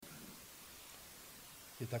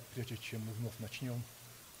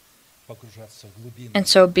And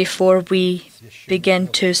so before we begin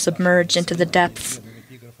to submerge into the depths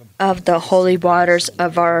of the holy waters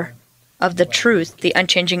of the truth, the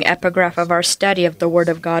unchanging epigraph of our study of the Word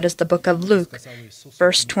of God is the book of Luke,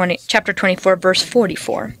 chapter 24, verse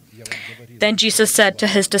 44. Then Jesus said to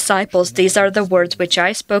his disciples, "These are the words which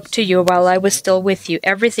I spoke to you while I was still with you.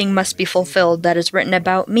 Everything must be fulfilled that is written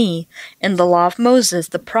about me in the law of Moses,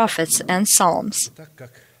 the prophets, and Psalms."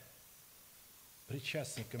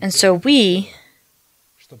 And so we,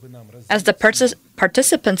 as the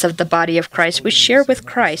participants of the body of Christ, we share with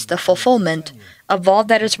Christ the fulfillment of all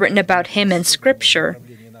that is written about him in Scripture.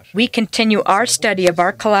 We continue our study of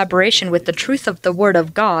our collaboration with the truth of the Word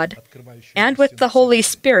of God and with the Holy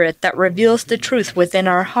Spirit that reveals the truth within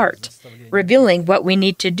our heart, revealing what we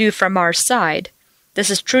need to do from our side. This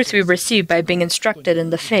is truth we receive by being instructed in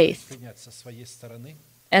the faith.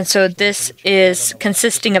 And so this is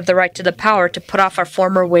consisting of the right to the power to put off our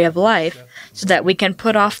former way of life so that we can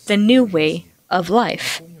put off the new way of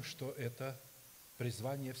life.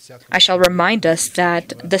 I shall remind us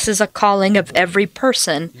that this is a calling of every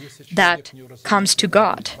person that comes to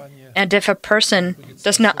God. And if a person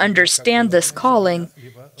does not understand this calling,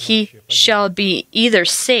 he shall be either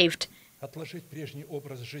saved,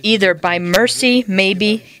 either by mercy,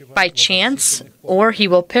 maybe by chance, or he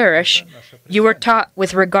will perish. You were taught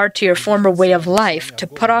with regard to your former way of life to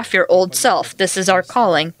put off your old self. This is our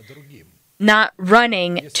calling, not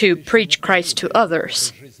running to preach Christ to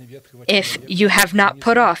others. If you have not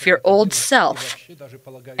put off your old self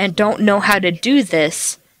and don't know how to do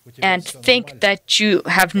this, and think that you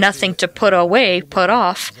have nothing to put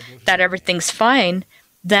off, that everything's fine,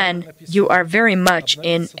 then you are very much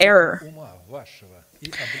in error.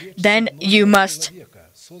 Then you must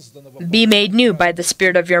be made new by the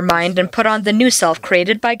spirit of your mind and put on the new self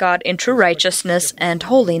created by God in true righteousness and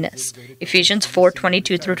holiness. Ephesians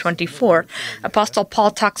 4:22-24. Apostle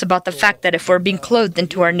Paul talks about the fact that if we're being clothed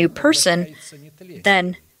into our new person,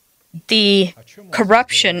 then the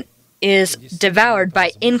corruption is devoured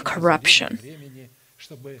by incorruption.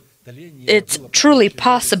 It's truly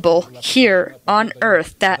possible here on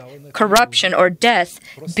earth that corruption or death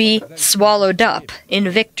be swallowed up in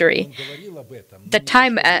victory. The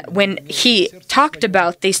time when he talked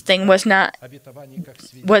about these things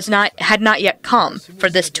had not yet come for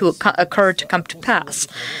this to occur, to come to pass.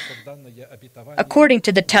 According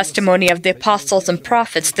to the testimony of the apostles and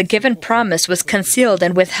prophets, the given promise was concealed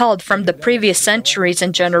and withheld from the previous centuries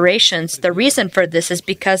and generations. The reason for this is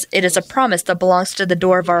because it is a promise that belongs to the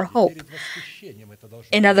door of our hope.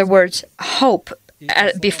 In other words, hope.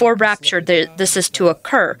 Before rapture, this is to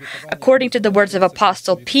occur. According to the words of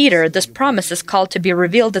Apostle Peter, this promise is called to be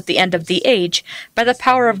revealed at the end of the age by the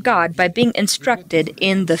power of God, by being instructed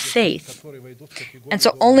in the faith. And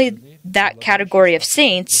so only that category of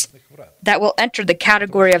saints that will enter the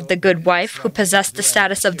category of the good wife who possess the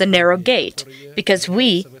status of the narrow gate, because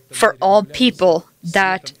we, for all people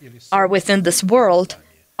that are within this world,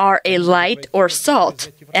 are a light or salt,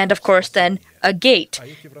 and of course then a gate.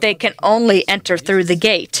 They can only enter through the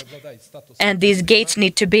gate. And these gates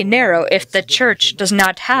need to be narrow. If the church does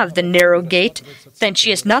not have the narrow gate, then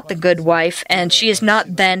she is not the good wife, and she is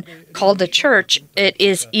not then called a church. It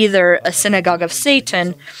is either a synagogue of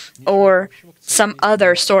Satan or some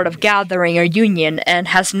other sort of gathering or union, and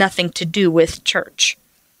has nothing to do with church.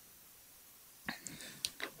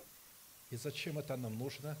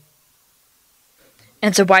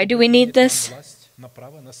 And so why do we need this?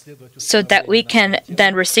 So that we can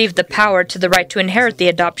then receive the power to the right to inherit the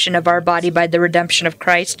adoption of our body by the redemption of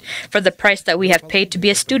Christ for the price that we have paid to be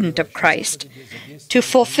a student of Christ. To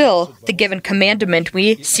fulfill the given commandment,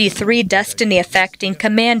 we see three destiny-affecting,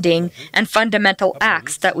 commanding, and fundamental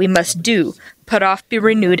acts that we must do: put off, be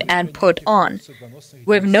renewed, and put on.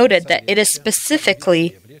 We've noted that it is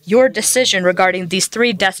specifically your decision regarding these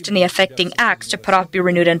three destiny-affecting acts to put off, be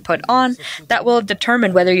renewed, and put on that will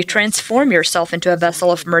determine whether you transform yourself into a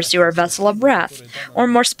vessel of mercy or a vessel of wrath. Or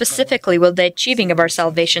more specifically, will the achieving of our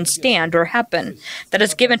salvation stand or happen? That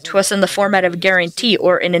is given to us in the format of guarantee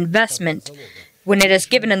or an investment. When it is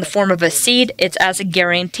given in the form of a seed, it's as a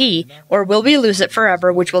guarantee. Or will we lose it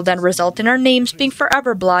forever, which will then result in our names being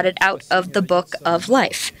forever blotted out of the book of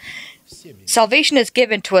life? Salvation is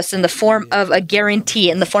given to us in the form of a guarantee,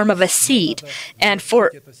 in the form of a seed. And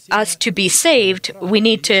for us to be saved, we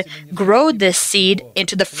need to grow this seed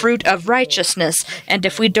into the fruit of righteousness. And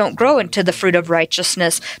if we don't grow into the fruit of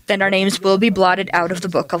righteousness, then our names will be blotted out of the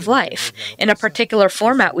book of life. In a particular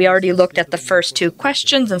format, we already looked at the first two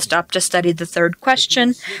questions and stopped to study the third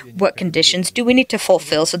question. What conditions do we need to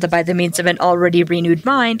fulfill so that by the means of an already renewed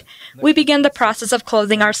mind, we begin the process of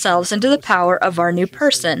clothing ourselves into the power of our new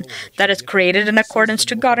person, that is created in accordance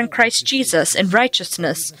to God in Christ Jesus in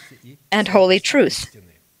righteousness and holy truth.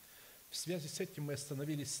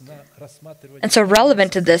 And so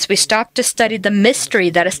relevant to this, we stopped to study the mystery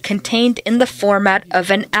that is contained in the format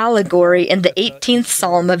of an allegory in the 18th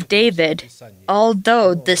Psalm of David.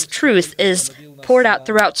 Although this truth is poured out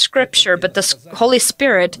throughout Scripture, but the Holy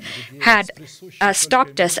Spirit had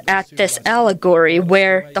stopped us at this allegory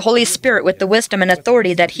where the Holy Spirit, with the wisdom and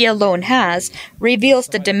authority that He alone has, reveals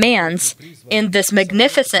the demands in this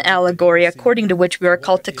magnificent allegory according to which we are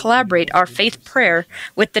called to collaborate our faith prayer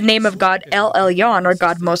with the name of God El Elyon, or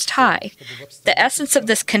God Most High. The essence of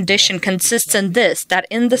this condition consists in this, that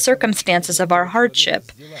in the circumstances of our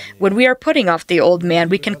hardship, when we are putting off the old man,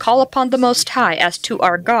 we can call upon the Most High as to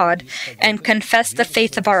our God and confess the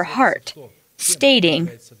faith of our heart, stating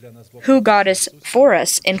who God is for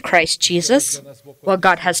us in Christ Jesus, what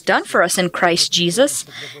God has done for us in Christ Jesus,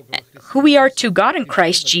 who we are to God in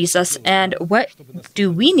Christ Jesus, and what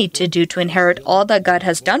do we need to do to inherit all that God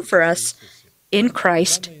has done for us in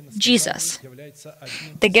Christ Jesus.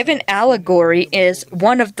 The given allegory is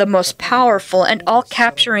one of the most powerful and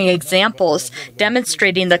all-capturing examples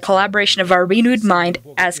demonstrating the collaboration of our renewed mind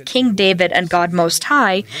as King David and God Most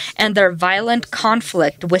High, and their violent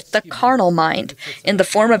conflict with the carnal mind in the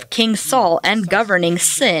form of King Saul, and governing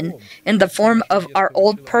sin in the form of our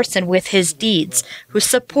old person with his deeds, who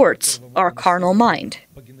supports our carnal mind.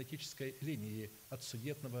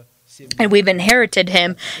 And we've inherited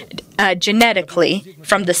him genetically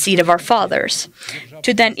from the seed of our fathers,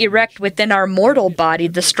 to then erect within our mortal body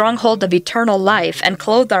the stronghold of eternal life and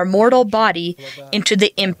clothe our mortal body into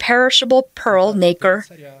the imperishable pearl nacre,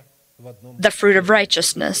 the fruit of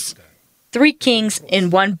righteousness. 3 kings in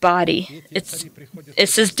one body.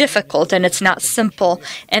 This is difficult and it's not simple.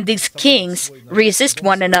 And these kings resist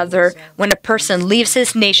one another when a person leaves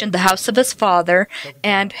his nation, the house of his father,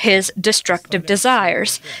 and his destructive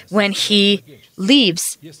desires. When he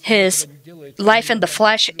leaves his life in the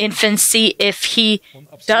flesh, infancy, if he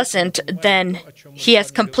doesn't, then he has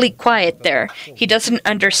complete quiet there. He doesn't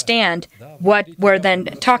understand what we're then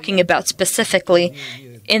talking about specifically.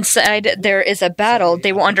 Inside there is a battle.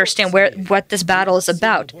 They will understand what this battle is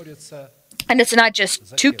about. And it's not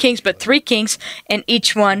just 2 kings, but 3 kings, and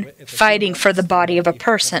each one fighting for the body of a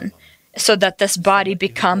person, so that this body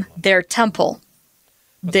become their temple,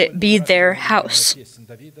 be their house.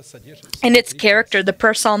 In its character, the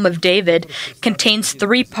prayer psalm of David contains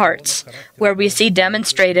 3 parts, where we see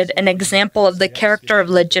demonstrated an example of the character of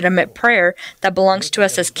legitimate prayer that belongs to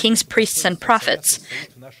us as kings, priests, and prophets.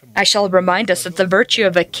 I shall remind us that the virtue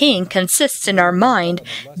of a king consists in our mind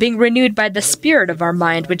being renewed by the spirit of our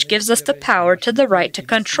mind, which gives us the power to the right to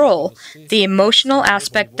control the emotional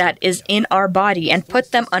aspect that is in our body and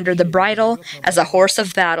put them under the bridle as a horse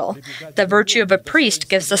of battle. The virtue of a priest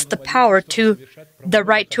gives us the power to the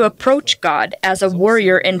right to approach God as a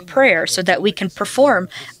warrior in prayer so that we can perform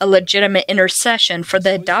a legitimate intercession for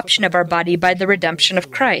the adoption of our body by the redemption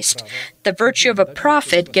of Christ. The virtue of a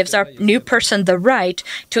prophet gives our new person the right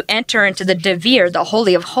to enter into the Devir, the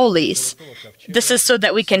Holy of Holies. This is so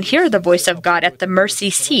that we can hear the voice of God at the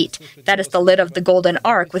mercy seat, that is the lid of the golden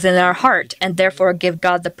ark within our heart, and therefore give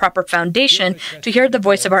God the proper foundation to hear the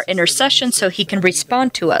voice of our intercession so He can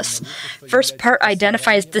respond to us. First part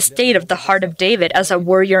identifies the state of the heart of David as a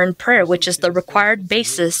warrior in prayer, which is the required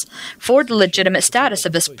basis for the legitimate status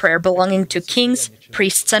of his prayer belonging to kings,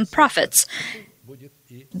 priests, and prophets.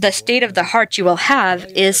 The state of the heart you will have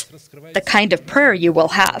is the kind of prayer you will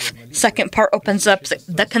have. Second part opens up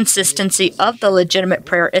the consistency of the legitimate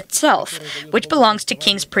prayer itself, which belongs to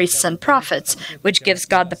kings, priests, and prophets, which gives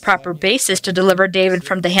God the proper basis to deliver David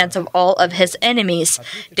from the hands of all of his enemies,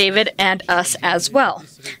 David and us as well.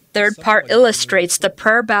 Third part illustrates the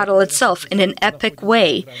prayer battle itself in an epic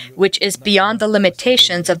way, which is beyond the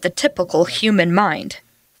limitations of the typical human mind.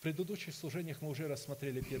 In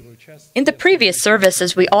the previous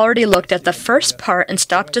services, we already looked at the first part and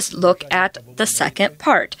stopped to look at the second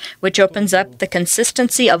part, which opens up the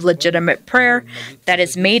consistency of legitimate prayer that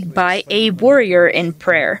is made by a warrior in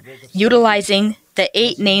prayer, utilizing the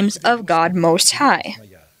 8 names of God Most High.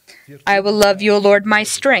 I will love you, O Lord, my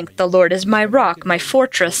strength. The Lord is my rock, my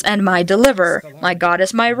fortress, and my deliverer. My God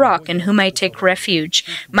is my rock, in whom I take refuge,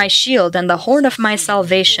 my shield and the horn of my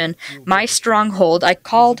salvation, my stronghold. I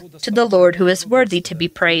called to the Lord, who is worthy to be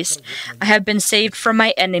praised. I have been saved from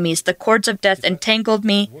my enemies. The cords of death entangled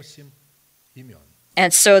me,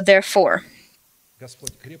 and so therefore.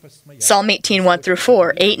 Psalm 18,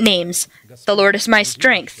 1-4, 8 names. The Lord is my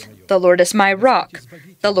strength. The Lord is my rock.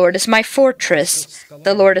 The Lord is my fortress.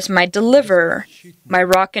 The Lord is my deliverer, my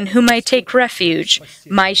rock in whom I take refuge,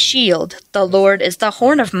 my shield. The Lord is the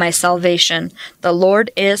horn of my salvation. The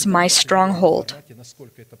Lord is my stronghold.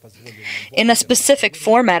 In a specific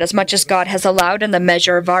format, as much as God has allowed in the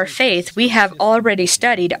measure of our faith, we have already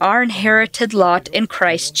studied our inherited lot in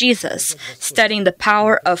Christ Jesus, studying the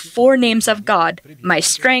power of 4 names of God: my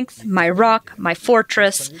strength, my rock, my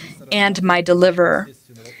fortress, and my deliverer,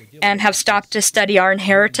 and have stopped to study our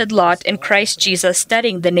inherited lot in Christ Jesus,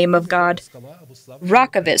 studying the name of God,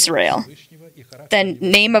 Rock of Israel. The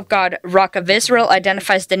name of God, Rock of Israel,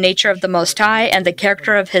 identifies the nature of the Most High and the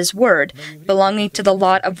character of His Word, belonging to the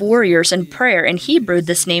lot of warriors in prayer. In Hebrew,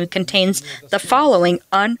 this name contains the following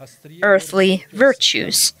unearthly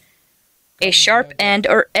virtues: a sharp end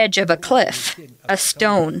or edge of a cliff, a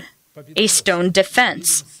stone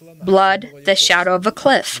defense, blood, the shadow of a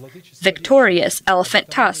cliff, victorious, elephant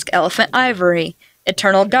tusk, elephant ivory,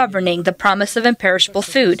 eternal governing, the promise of imperishable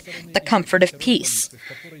food, the comfort of peace.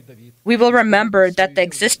 We will remember that the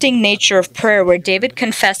existing nature of prayer, where David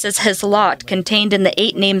confesses his lot contained in the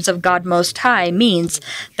 8 names of God Most High, means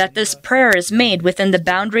that this prayer is made within the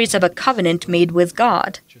boundaries of a covenant made with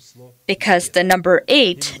God, because the number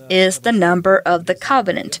 8 is the number of the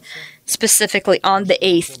covenant. Specifically, on the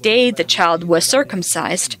 8th day, the child was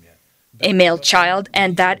circumcised, a male child,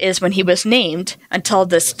 and that is when he was named. Until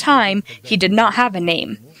this time, he did not have a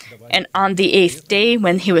name. And on the 8th day,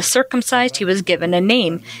 when he was circumcised, he was given a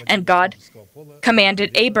name. And God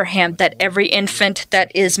commanded Abraham that every infant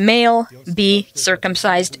that is male be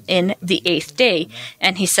circumcised in the 8th day.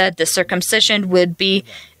 And he said the circumcision would be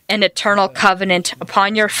an eternal covenant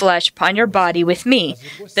upon your flesh, upon your body with me.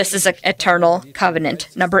 This is an eternal covenant.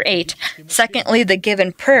 Number 8. Secondly, the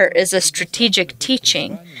given prayer is a strategic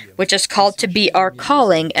teaching, which is called to be our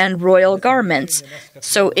calling and royal garments.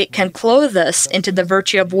 So it can clothe us into the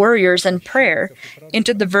virtue of warriors in prayer,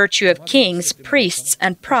 into the virtue of kings, priests,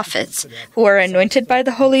 and prophets, who are anointed by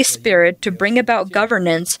the Holy Spirit to bring about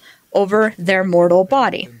governance over their mortal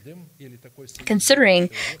body. Considering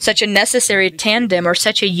such a necessary tandem or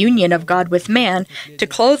such a union of God with man, to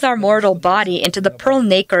clothe our mortal body into the pearl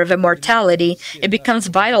nacre of immortality, it becomes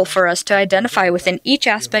vital for us to identify within each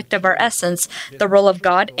aspect of our essence the role of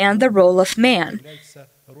God and the role of man.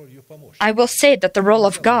 I will say that the role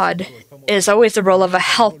of God is always the role of a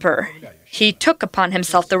helper. He took upon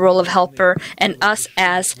himself the role of helper, and us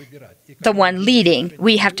as the one leading.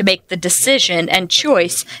 We have to make the decision and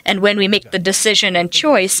choice, and when we make the decision and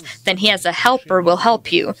choice, then he as a helper will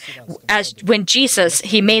help you. As when Jesus,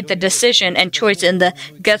 he made the decision and choice in the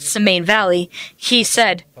Gethsemane Valley, he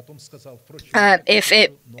said, if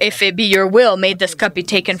it be your will, may this cup be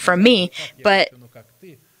taken from me, but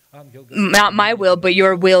not my will, but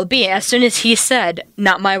your will be. As soon as he said,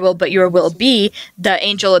 not my will, but your will be, the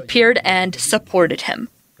angel appeared and supported him.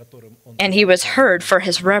 And he was heard for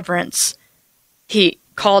his reverence. He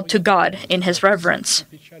called to God in his reverence.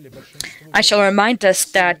 I shall remind us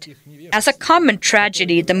that, as a common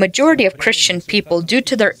tragedy, the majority of Christian people, due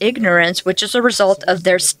to their ignorance, which is a result of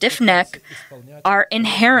their stiff neck, are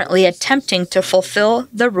inherently attempting to fulfill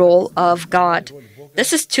the role of God.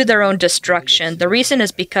 This is to their own destruction. The reason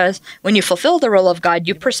is because when you fulfill the role of God,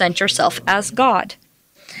 you present yourself as God.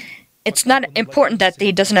 It's not important that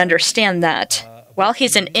he doesn't understand that. While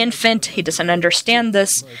he's an infant, he doesn't understand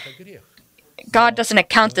this. God doesn't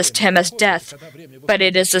account this to him as death, but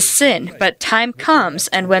it is a sin. But time comes,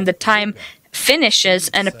 and when the time finishes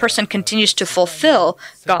and a person continues to fulfill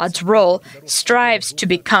God's role, strives to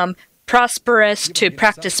become prosperous, to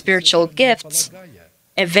practice spiritual gifts,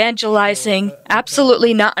 evangelizing,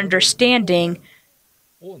 absolutely not understanding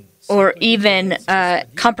or even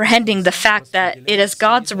comprehending the fact that it is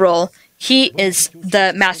God's role. He is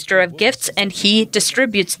the master of gifts, and he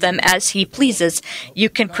distributes them as he pleases.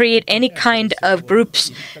 You can create any kind of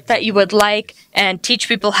groups that you would like and teach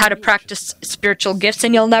people how to practice spiritual gifts,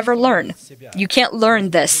 and you'll never learn. You can't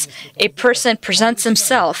learn this. A person presents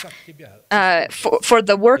himself for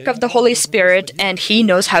the work of the Holy Spirit, and he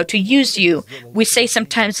knows how to use you. We say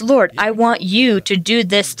sometimes, Lord, I want you to do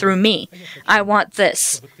this through me. I want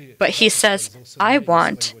this. But he says, I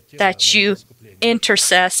want that you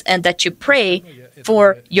intercess and that you pray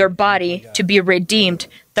for your body to be redeemed.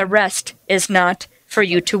 The rest is not for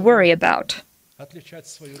you to worry about.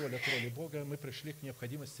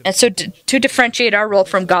 And so to differentiate our role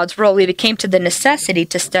from God's role, we came to the necessity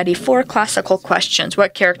to study 4 classical questions.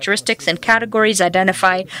 What characteristics and categories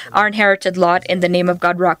identify our inherited lot in the name of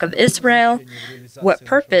God, Rock of Israel? What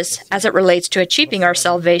purpose, as it relates to achieving our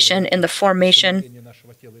salvation in the formation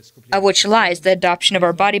of which lies the adoption of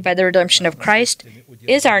our body by the redemption of Christ,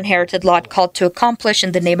 is our inherited lot called to accomplish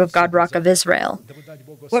in the name of God, Rock of Israel?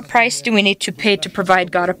 What price do we need to pay to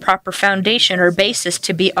provide God a proper foundation or basis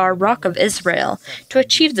to be our Rock of Israel, to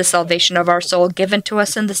achieve the salvation of our soul given to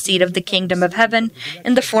us in the seed of the kingdom of heaven,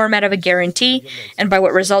 in the format of a guarantee? And by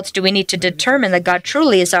what results do we need to determine that God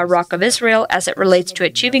truly is our Rock of Israel as it relates to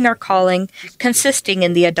achieving our calling, consisting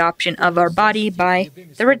in the adoption of our body by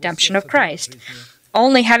the redemption of Christ?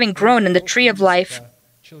 Only having grown the tree of life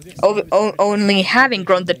within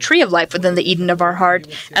the Eden of our heart,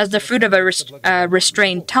 as the fruit of a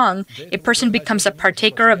restrained tongue, a person becomes a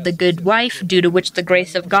partaker of the good wife, due to which the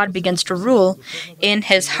grace of God begins to rule in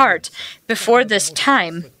his heart. Before this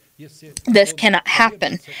time, this cannot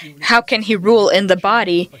happen. How can he rule in the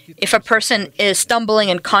body if a person is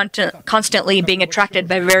stumbling and constantly being attracted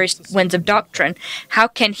by various winds of doctrine? How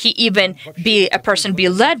can he even be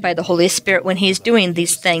led by the Holy Spirit when he's doing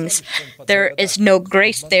these things? There is no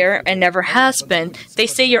grace there and never has been. They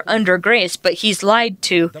say you're under grace, but he's lied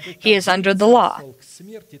to. He is under the law.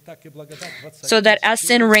 So that as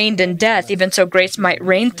sin reigned in death, even so grace might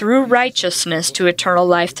reign through righteousness to eternal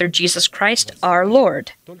life through Jesus Christ our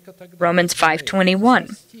Lord. Romans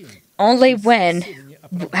 5:21. Only when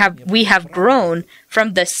we have grown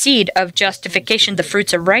from the seed of justification, the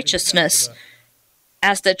fruits of righteousness,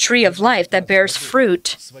 as the tree of life that bears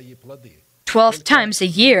fruit 12 times a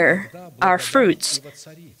year, our fruits,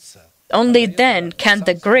 only then can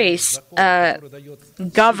the grace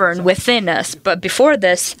govern within us. But before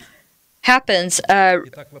this happens,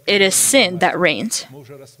 it is sin that reigns.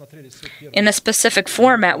 In a specific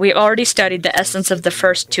format, we already studied the essence of the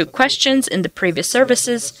first 2 questions in the previous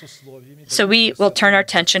services, so we will turn our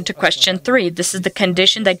attention to question 3. This is the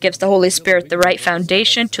condition that gives the Holy Spirit the right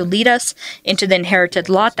foundation to lead us into the inherited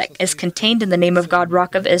lot that is contained in the name of God,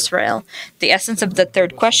 Rock of Israel. The essence of the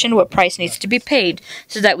 3rd question, what price needs to be paid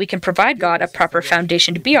so that we can provide God a proper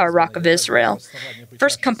foundation to be our Rock of Israel?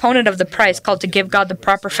 First component of the price, called to give God the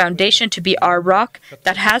proper foundation to be our rock,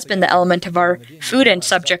 that has been the element of our food and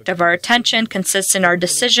subject of our attention, consists in our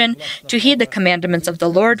decision to heed the commandments of the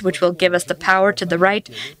Lord, which will give us the power to the right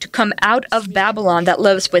to come out of Babylon that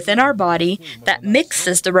lives within our body, that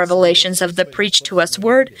mixes the revelations of the preached to us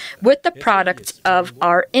word with the products of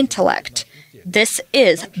our intellect. This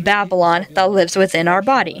is Babylon that lives within our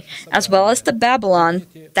body, as well as the Babylon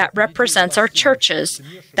that represents our churches.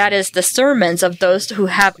 That is the sermons of those who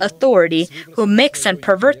have authority, who mix and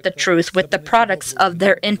pervert the truth with the products of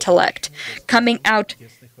their intellect. Coming out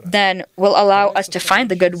then will allow us to find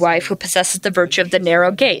the good wife who possesses the virtue of the narrow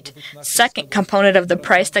gate. Second component of the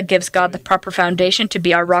price that gives God the proper foundation to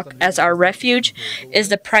be our rock as our refuge is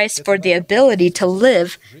the price for the ability to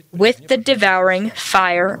live with the devouring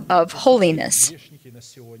fire of holiness.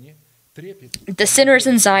 The sinners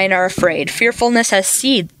in Zion are afraid. Fearfulness has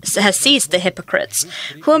seized the hypocrites.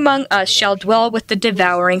 Who among us shall dwell with the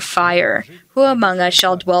devouring fire? Who among us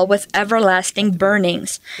shall dwell with everlasting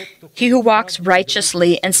burnings? He who walks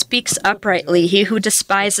righteously and speaks uprightly, he who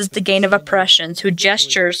despises the gain of oppressions, who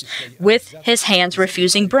gestures with his hands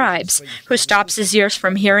refusing bribes, who stops his ears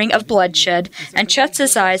from hearing of bloodshed, and shuts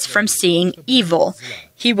his eyes from seeing evil.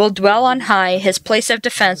 He will dwell on high, his place of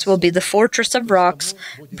defense will be the fortress of rocks,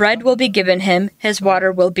 bread will be given him, his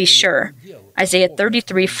water will be sure. Isaiah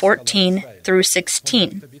 33:14 through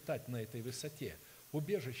 16.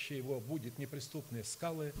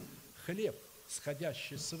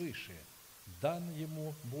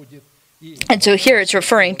 And so here it's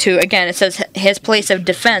referring to, again, it says his place of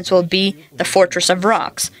defense will be the fortress of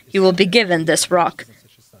rocks. He will be given this rock.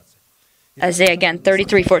 Isaiah again,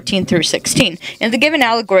 33:14 through 16. In the given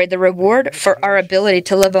allegory, the reward for our ability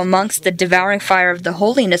to live amongst the devouring fire of the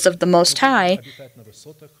holiness of the Most High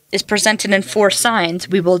is presented in 4 signs.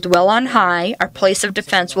 We will dwell on high. Our place of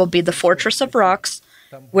defense will be the fortress of rocks,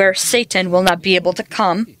 where Satan will not be able to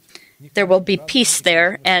come. There will be peace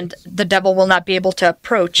there, and the devil will not be able to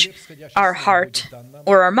approach our heart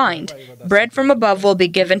or our mind. Bread from above will be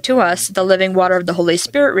given to us. The living water of the Holy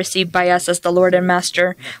Spirit received by us as the Lord and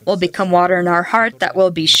Master will become water in our heart that will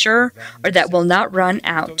be sure, or that will not run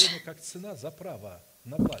out.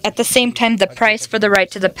 At the same time, the price for the right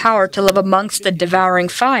to the power to live amongst the devouring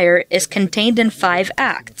fire is contained in 5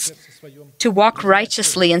 acts. To walk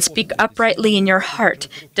righteously and speak uprightly in your heart,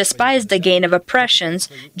 despise the gain of oppressions,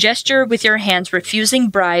 gesture with your hands refusing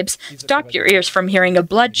bribes, stop your ears from hearing of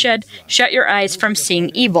bloodshed, shut your eyes from seeing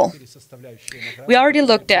evil. We already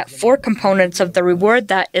looked at 4 components of the reward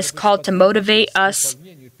that is called to motivate us,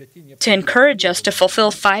 to encourage us to fulfill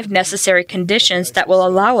 5 necessary conditions that will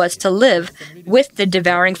allow us to live with the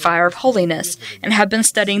devouring fire of holiness, and have been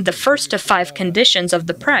studying the first of 5 conditions of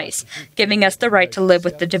the price, giving us the right to live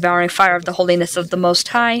with the devouring fire of the holiness of the Most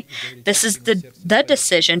High. This is the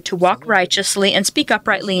decision to walk righteously and speak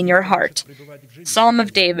uprightly in your heart. Psalm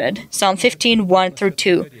of David, Psalm 15,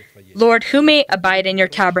 1-2. Lord, who may abide in your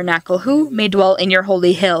tabernacle? Who may dwell in your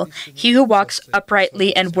holy hill? He who walks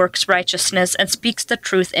uprightly and works righteousness and speaks the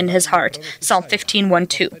truth in his heart. Psalm 15,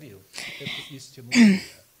 1-2.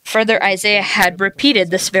 Further, Isaiah had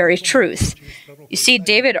repeated this very truth. You see,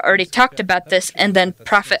 David already talked about this, and then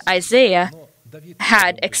prophet Isaiah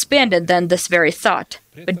had expanded then this very thought.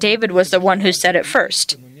 But David was the one who said it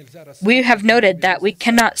first. We have noted that we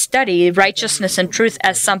cannot study righteousness and truth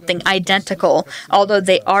as something identical, although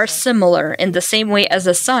they are similar in the same way as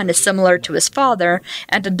a son is similar to his father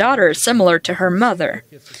and a daughter is similar to her mother.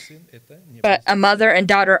 But a mother and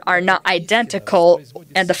daughter are not identical,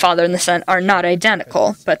 and the father and the son are not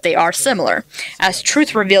identical, but they are similar. As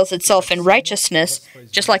truth reveals itself in righteousness,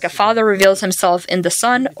 just like a father reveals himself in the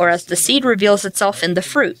son, or as the seed reveals itself in the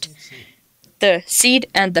fruit. The seed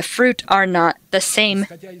and the fruit are not the same,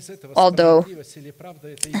 although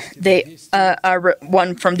they are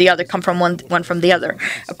one from the other, come from one from the other.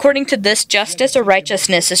 According to this, justice or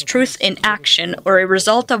righteousness is truth in action, or a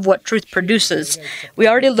result of what truth produces. We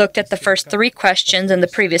already looked at the first 3 questions in the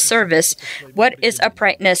previous service. What is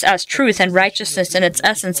uprightness as truth and righteousness in its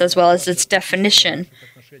essence as well as its definition?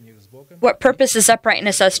 What purpose is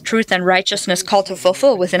uprightness as truth and righteousness called to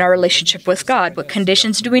fulfill within our relationship with God? What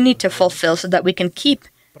conditions do we need to fulfill so that we can keep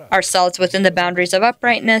ourselves within the boundaries of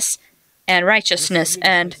uprightness and righteousness?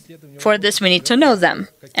 And for this, we need to know them,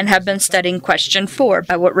 and have been studying question 4.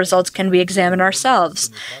 By what results can we examine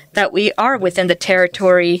ourselves? That we are within the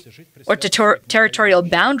territory or territorial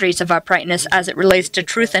boundaries of uprightness as it relates to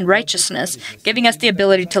truth and righteousness, giving us the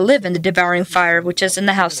ability to live in the devouring fire which is in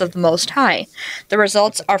the house of the Most High. The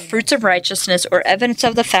results are fruits of righteousness, or evidence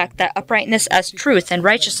of the fact that uprightness as truth and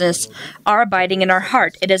righteousness are abiding in our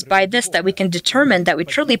heart. It is by this that we can determine that we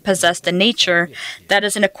truly possess the nature that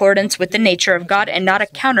is in accordance with the nature of God, and not a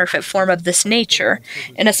counterfeit form of this nature.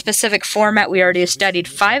 In a specific format, we already studied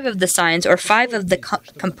 5 of the signs, or 5 of the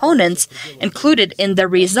components included in the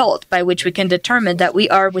result, by which we can determine that we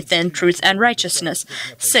are within truth and righteousness.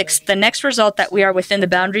 6. The next result, that we are within the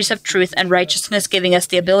boundaries of truth and righteousness, giving us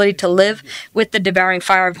the ability to live with the devouring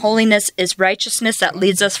fire of holiness, is righteousness that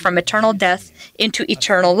leads us from eternal death into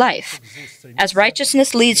eternal life. As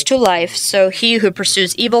righteousness leads to life, so he who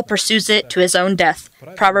pursues evil pursues it to his own death.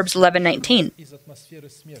 Proverbs 11:19.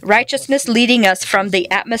 Righteousness leading us from the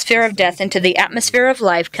atmosphere of death into the atmosphere of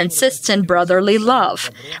life consists in brotherly love,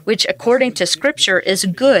 which according to Scripture is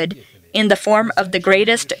good in the form of the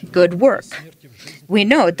greatest good work. We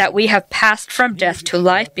know that we have passed from death to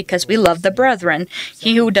life because we love the brethren.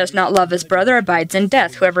 He who does not love his brother abides in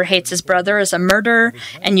death. Whoever hates his brother is a murderer,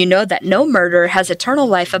 and you know that no murderer has eternal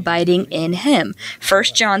life abiding in him.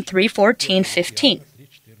 1 John 3:14-15.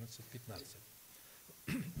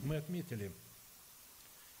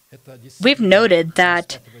 We've noted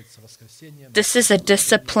that this is a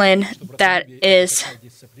discipline that is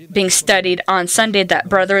being studied on Sunday, that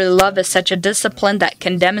brotherly love is such a discipline that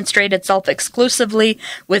can demonstrate itself exclusively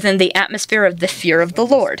within the atmosphere of the fear of the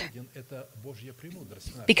Lord.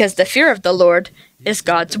 Because the fear of the Lord is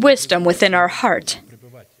God's wisdom within our heart.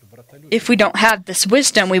 If we don't have this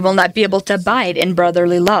wisdom, we will not be able to abide in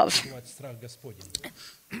brotherly love.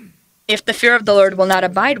 If the fear of the Lord will not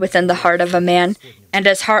abide within the heart of a man, and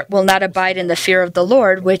his heart will not abide in the fear of the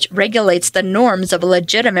Lord, which regulates the norms of a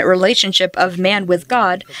legitimate relationship of man with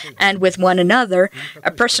God and with one another, a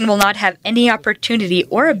person will not have any opportunity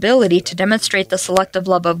or ability to demonstrate the selective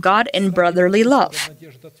love of God in brotherly love.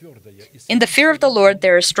 In the fear of the Lord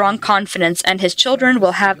there is strong confidence, and his children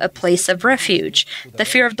will have a place of refuge. The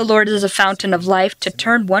fear of the Lord is a fountain of life to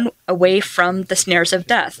turn one away from the snares of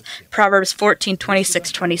death. Proverbs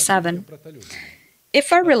 14:26-27.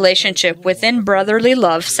 If our relationship within brotherly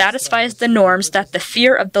love satisfies the norms that the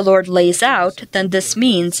fear of the Lord lays out, then this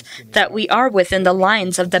means that we are within the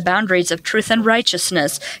lines of the boundaries of truth and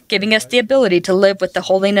righteousness, giving us the ability to live with the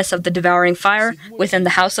holiness of the devouring fire within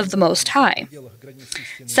the house of the Most High.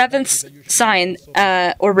 Seventh sign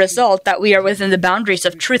or result that we are within the boundaries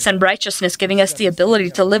of truth and righteousness, giving us the ability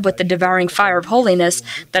to live with the devouring fire of holiness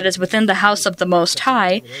that is within the house of the Most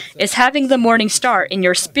High, is having the morning star in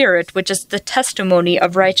your spirit, which is the testimony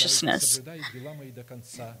of righteousness.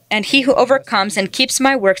 And he who overcomes and keeps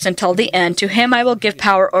my works until the end, to him I will give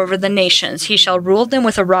power over the nations. He shall rule them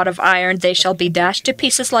with a rod of iron. They shall be dashed to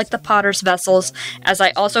pieces like the potter's vessels, as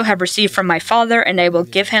I also have received from my Father, and I will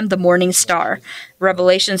give him the morning star.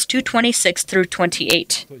 Revelations 2:26 through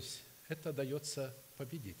 28.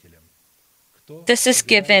 This is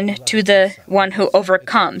given to the one who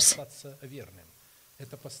overcomes.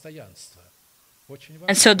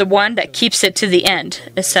 And so the one that keeps it to the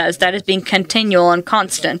end, it says, that is being continual and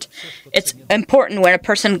constant. It's important when a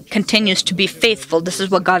person continues to be faithful. This is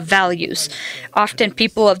what God values. Often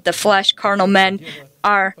people of the flesh, carnal men,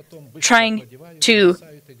 are trying to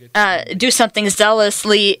do something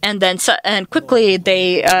zealously and quickly they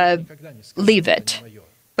leave it.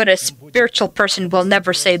 But a spiritual person will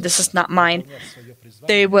never say, "This is not mine."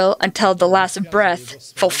 They will, until the last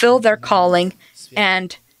breath, fulfill their calling,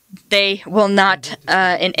 and they will not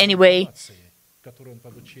in any way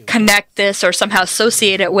connect this or somehow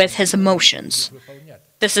associate it with his emotions.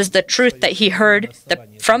 This is the truth that he heard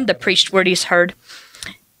from the preached word he's heard,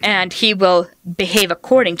 and he will behave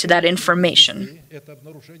according to that information.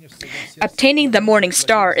 Obtaining the morning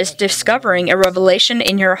star is discovering a revelation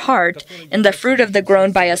in your heart in the fruit of the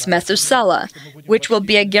grown by us Methuselah, which will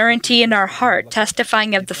be a guarantee in our heart,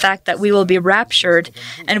 testifying of the fact that we will be raptured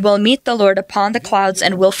and will meet the Lord upon the clouds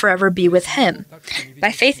and will forever be with him.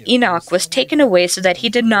 By faith Enoch was taken away so that he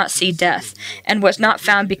did not see death, and was not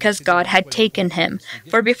found because God had taken him.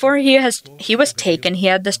 For before he was taken, he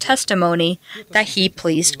had this testimony that he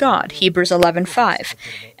pleased God. Hebrews 11:5.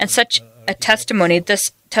 And such a testimony,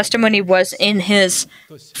 this testimony was in his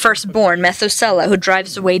firstborn, Methuselah, who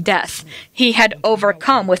drives away death. He had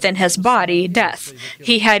overcome within his body death.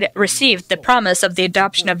 He had received the promise of the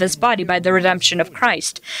adoption of his body by the redemption of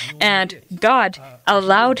Christ. And God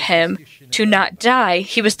allowed him to not die.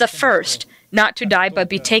 He was the first not to die but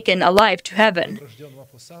be taken alive to heaven.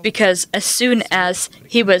 Because as soon as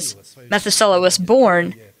Methuselah was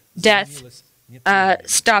born, death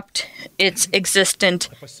stopped its existence,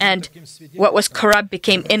 and what was corrupt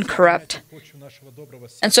became incorrupt.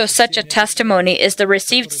 And so such a testimony is the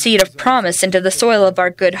received seed of promise into the soil of our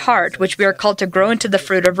good heart, which we are called to grow into the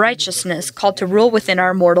fruit of righteousness, called to rule within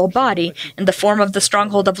our mortal body in the form of the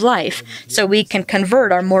stronghold of life, so we can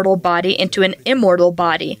convert our mortal body into an immortal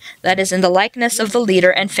body, that is in the likeness of the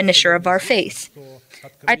leader and finisher of our faith.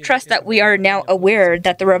 I trust that we are now aware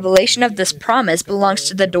that the revelation of this promise belongs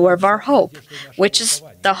to the door of our hope, which is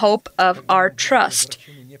the hope of our trust,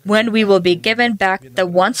 when we will be given back the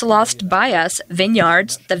once lost by us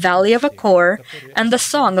vineyards, the valley of Achor, and the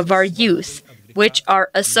song of our youth, which are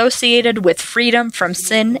associated with freedom from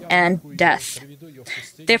sin and death.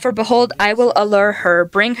 Therefore, behold, I will allure her,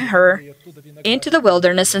 bring her into the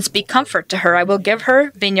wilderness, and speak comfort to her. I will give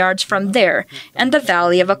her vineyards from there, and the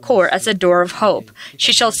valley of Achor as a door of hope.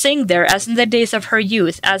 She shall sing there as in the days of her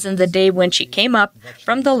youth, as in the day when she came up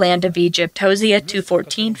from the land of Egypt. Hosea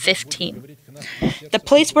 2:14-15. The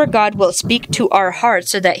place where God will speak to our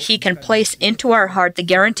hearts so that he can place into our heart the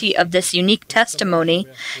guarantee of this unique testimony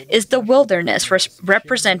is the wilderness,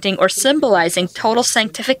 representing or symbolizing total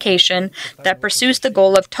sanctification that pursues the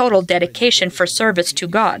goal of total dedication for service to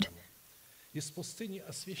God.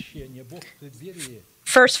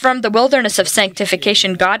 First, from the wilderness of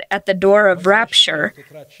sanctification, God, at the door of rapture,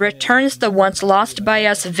 returns the once lost by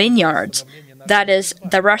us vineyards. That is,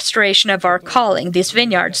 the restoration of our calling. These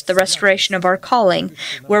vineyards, the restoration of our calling,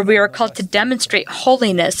 where we are called to demonstrate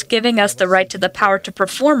holiness, giving us the right to the power to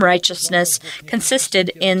perform righteousness, consisted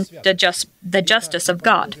in the justice of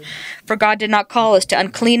God. For God did not call us to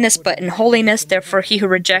uncleanness, but in holiness. Therefore, he who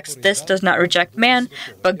rejects this does not reject man,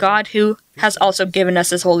 but God, who has also given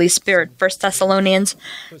us his Holy Spirit. 1 Thessalonians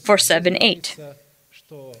 4:7-8.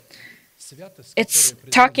 It's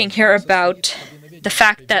talking here about the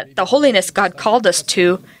fact that the holiness God called us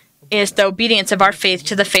to is the obedience of our faith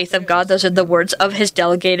to the faith of God. Those are the words of his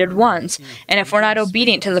delegated ones. And if we're not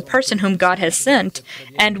obedient to the person whom God has sent,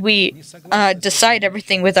 and we decide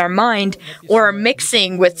everything with our mind, or are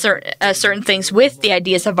mixing with certain things with the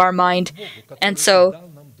ideas of our mind, and so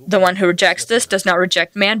The one who rejects this does not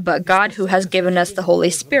reject man, but God, who has given us the Holy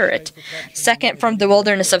Spirit. Second, from the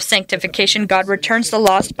wilderness of sanctification, God returns the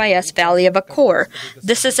lost by us valley of Achor.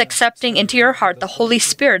 This is accepting into your heart the Holy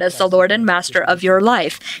Spirit as the Lord and Master of your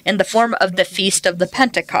life, in the form of the Feast of the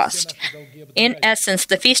Pentecost. In essence,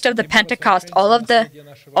 the Feast of the Pentecost, all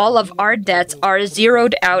of our debts are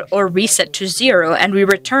zeroed out or reset to zero, and we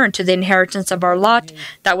return to the inheritance of our lot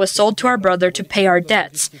that was sold to our brother to pay our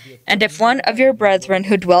debts. And if one of your brethren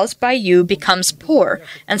who dwells by you becomes poor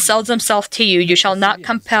and sells himself to you, you shall not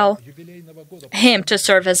compel him to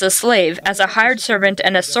serve as a slave. As a hired servant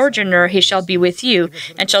and a sojourner he shall be with you,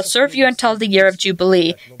 and shall serve you until the year of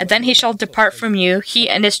Jubilee. And then he shall depart from you, he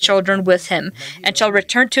and his children with him, and shall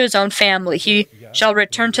return to his own family. He shall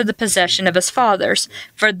return to the possession of his fathers.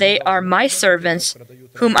 For they are my servants,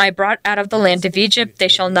 whom I brought out of the land of Egypt. They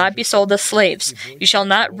shall not be sold as slaves. You shall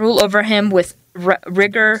not rule over him with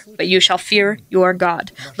rigor, but you shall fear your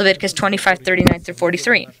God. Leviticus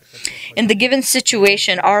 25:39-43. In the given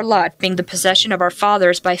situation, our lot, being the possession of our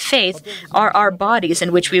fathers by faith, are our bodies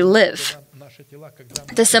in which we live.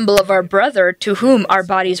 The symbol of our brother, to whom our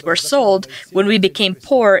bodies were sold when we became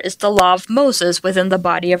poor, is the law of Moses within the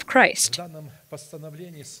body of Christ.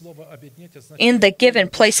 In the given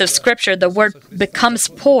place of Scripture, the word becomes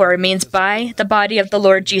poor means by the body of the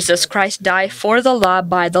Lord Jesus Christ die for the law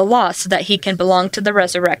by the law, so that he can belong to the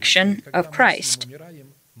resurrection of Christ.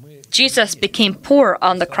 Jesus became poor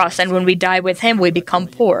on the cross, and when we die with him, we become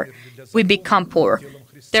poor. We become poor.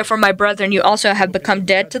 Therefore, my brethren, you also have become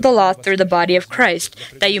dead to the law through the body of Christ,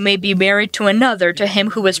 that you may be married to another, to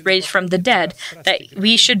him who was raised from the dead, that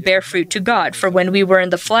we should bear fruit to God. For when we were in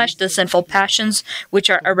the flesh, the sinful passions which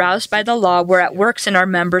are aroused by the law were at work in our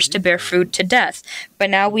members to bear fruit to death. But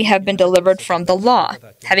now we have been delivered from the law,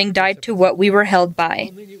 having died to what we were held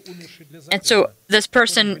by. And so this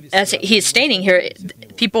person, as he's stating here,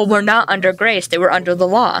 people were not under grace, they were under the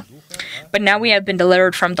law. But now we have been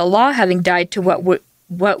delivered from the law, having died to what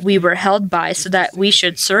we were held by, so that we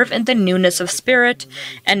should serve in the newness of spirit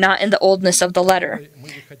and not in the oldness of the letter.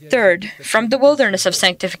 Third, from the wilderness of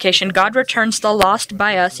sanctification, God returns the lost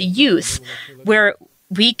by us youth, where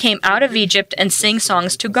we came out of Egypt and sing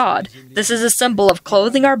songs to God. This is a symbol of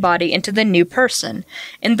clothing our body into the new person.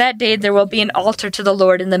 In that day there will be an altar to the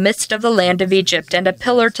Lord in the midst of the land of Egypt, and a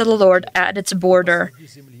pillar to the Lord at its border.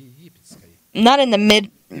 Not in the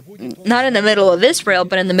middle of Israel,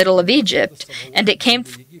 but in the middle of Egypt. And it came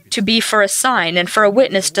to be for a sign and for a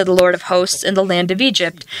witness to the Lord of hosts in the land of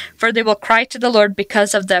Egypt. For they will cry to the Lord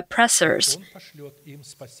because of the oppressors.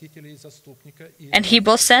 And he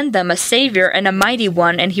will send them a Savior and a mighty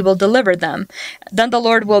one, and he will deliver them. Then the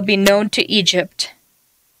Lord will be known to Egypt,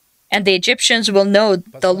 and the Egyptians will know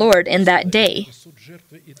the Lord in that day,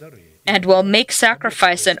 and will make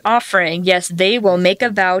sacrifice and offering. Yes, they will make a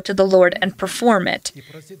vow to the Lord and perform it.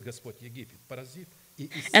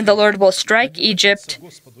 And the Lord will strike Egypt,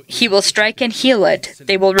 he will strike and heal it.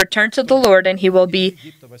 They will return to the Lord, and he will be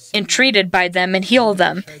entreated by them and heal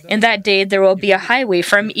them. In that day there will be a highway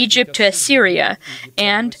from Egypt to Assyria,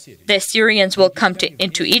 and the Assyrians will come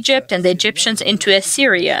into Egypt, and the Egyptians into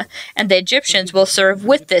Assyria, and the Egyptians will serve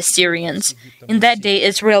with the Assyrians. In that day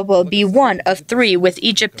Israel will be one of three with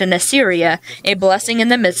Egypt and Assyria, a blessing in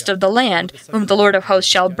the midst of the land, whom the Lord of hosts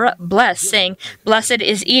shall bless, saying, Blessed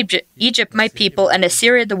is Egypt my people, and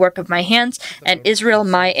Assyria the work of my hands, and Israel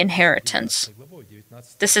my inheritance.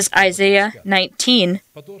 This is Isaiah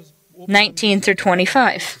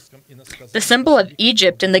 19:19-25. The symbol of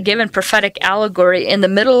Egypt in the given prophetic allegory, in the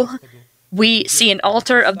middle we see an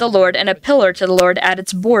altar of the Lord and a pillar to the Lord at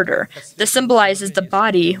its border. This symbolizes the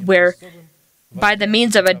body where, by the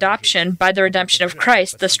means of adoption, by the redemption of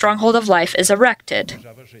Christ, the stronghold of life is erected.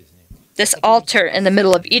 This altar in the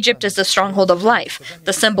middle of Egypt is the stronghold of life.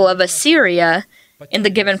 The symbol of Assyria in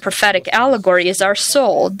the given prophetic allegory is our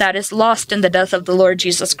soul that is lost in the death of the Lord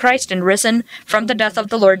Jesus Christ and risen from the death of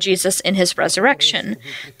the Lord Jesus in his resurrection.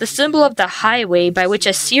 The symbol of the highway by which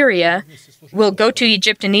Assyria will go to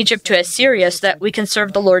Egypt and Egypt to Assyria so that we can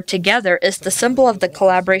serve the Lord together is the symbol of the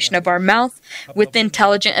collaboration of our mouth with the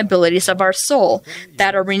intelligent abilities of our soul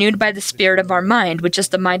that are renewed by the spirit of our mind, which is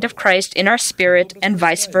the mind of Christ in our spirit, and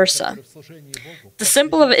vice versa. The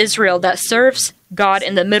symbol of Israel that serves God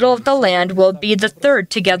in the middle of the land will be the third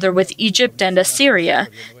together with Egypt and Assyria.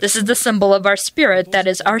 This is the symbol of our spirit, that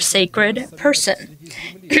is our sacred person.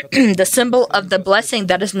 The symbol of the blessing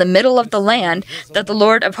that is in the middle of the land that the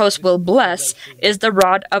Lord of hosts will bless is the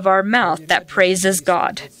rod of our mouth that praises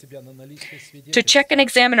God. To check and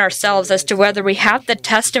examine ourselves as to whether we have the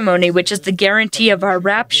testimony which is the guarantee of our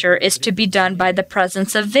rapture is to be done by the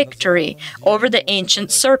presence of victory over the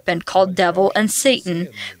ancient serpent called Devil and Satan,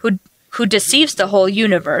 who deceives the whole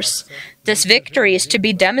universe. This victory is to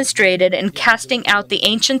be demonstrated in casting out the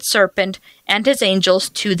ancient serpent and his angels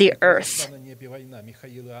to the earth.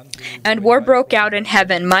 And war broke out in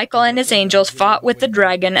heaven. Michael and his angels fought with the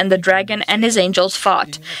dragon, and the dragon and his angels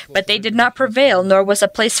fought. But they did not prevail, nor was a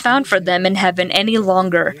place found for them in heaven any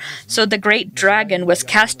longer. So the great dragon was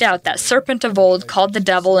cast out, that serpent of old, called the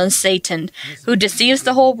devil and Satan, who deceives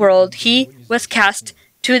the whole world. He was cast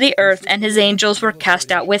to the earth, and his angels were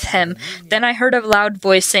cast out with him. Then I heard a loud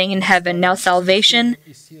voice saying in heaven, Now salvation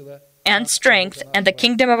and strength, and the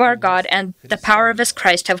kingdom of our God, and the power of his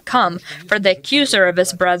Christ have come. For the accuser of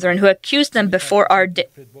his brethren, who accused them before our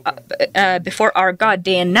God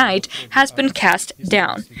day and night, has been cast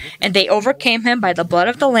down. And they overcame him by the blood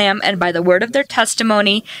of the Lamb and by the word of their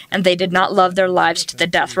testimony, and they did not love their lives to the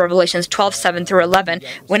death. Revelations 12:7-11,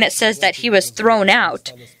 when it says that he was thrown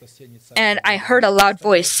out, and I heard a loud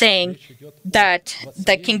voice saying that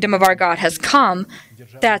the kingdom of our God has come.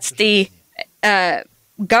 That's the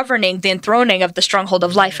governing the enthroning of the stronghold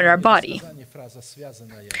of life in our body.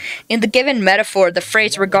 In the given metaphor, the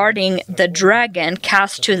phrase regarding the dragon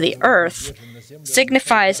cast to the earth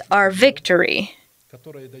signifies our victory,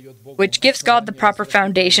 which gives God the proper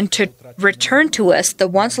foundation to return to us the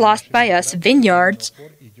once lost by us vineyards,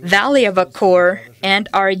 valley of Achor, and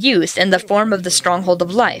our youth in the form of the stronghold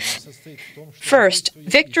of life. First,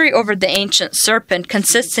 victory over the ancient serpent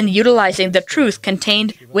consists in utilizing the truth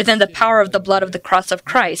contained within the power of the blood of the cross of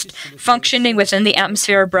Christ, functioning within the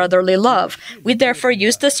atmosphere of brotherly love. We therefore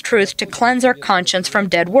use this truth to cleanse our conscience from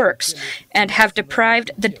dead works, and have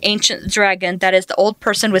deprived the ancient dragon, that is the old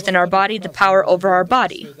person within our body, the power over our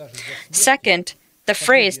body. Second, the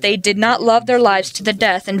phrase, they did not love their lives to the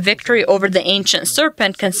death, and victory over the ancient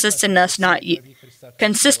serpent consists in us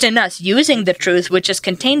using the truth which is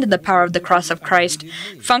contained in the power of the cross of Christ,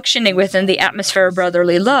 functioning within the atmosphere of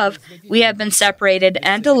brotherly love. We have been separated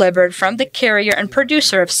and delivered from the carrier and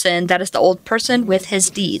producer of sin, that is the old person with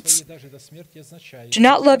his deeds. Do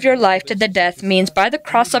not love your life to the death means by the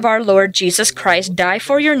cross of our Lord Jesus Christ, die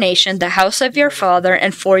for your nation, the house of your father,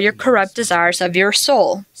 and for your corrupt desires of your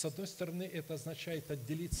soul.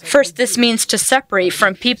 First, this means to separate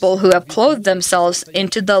from people who have clothed themselves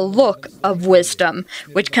into the look of wisdom,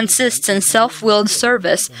 which consists in self-willed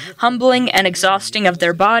service, humbling and exhausting of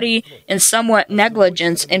their body, and somewhat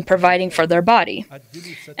negligence in providing for their body.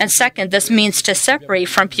 And second, this means to separate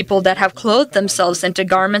from people that have clothed themselves into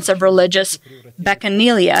garments of religious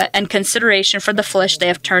bacchanalia and consideration for the flesh. They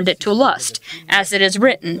have turned it to lust. As it is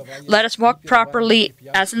written, let us walk properly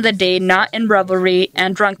as in the day, not in revelry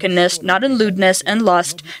and drunkenness, not in lewdness and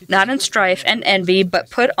lust, not in strife and envy, but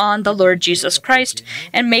put on the Lord Jesus Christ,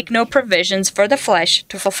 and make no provisions for the flesh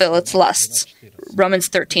to fulfill its lusts. Romans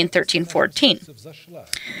 13:13-14.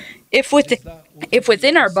 If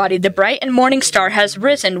within our body the bright and morning star has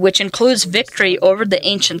risen, which includes victory over the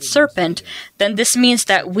ancient serpent, then this means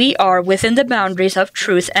that we are within the boundaries of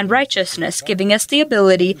truth and righteousness, giving us the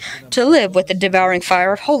ability to live with the devouring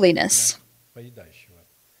fire of holiness.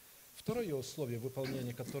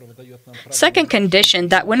 Second condition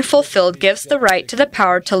that when fulfilled gives the right to the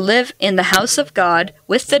power to live in the house of God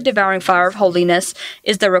with the devouring fire of holiness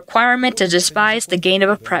is the requirement to despise the gain of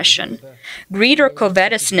oppression. Greed or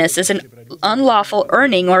covetousness is an unlawful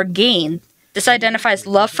earning or gain. This identifies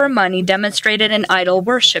love for money demonstrated in idol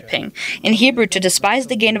worshipping. In Hebrew, to despise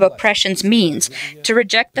the gain of oppressions means to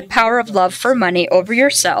reject the power of love for money over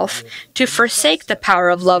yourself, to forsake the power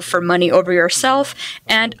of love for money over yourself,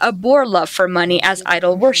 and abhor love for money as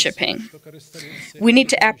idol worshipping. We need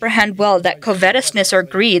to apprehend well that covetousness or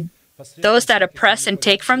greed, those that oppress and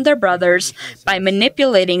take from their brothers by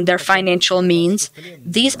manipulating their financial means,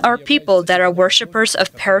 these are people that are worshippers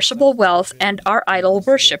of perishable wealth and are idol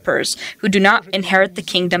worshippers who do not inherit the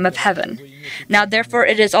kingdom of heaven. Now, therefore,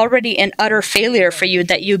 it is already an utter failure for you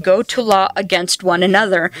that you go to law against one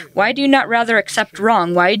another. Why do you not rather accept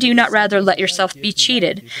wrong? Why do you not rather let yourself be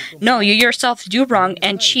cheated? No, you yourself do wrong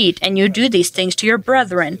and cheat, and you do these things to your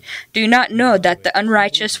brethren. Do you not know that the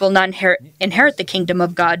unrighteous will not inherit the kingdom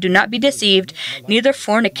of God? Do not be deceived. Neither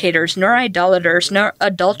fornicators, nor idolaters, nor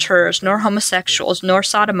adulterers, nor homosexuals, nor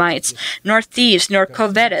sodomites, nor thieves, nor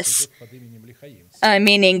covetous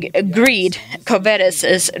meaning greed, covetous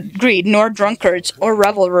is greed, nor drunkards or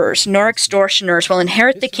revelers, nor extortioners will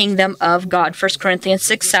inherit the kingdom of God. 1 Corinthians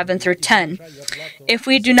 6, 7 through 10. If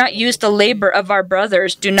we do not use the labor of our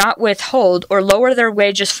brothers, do not withhold or lower their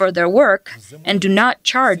wages for their work, and do not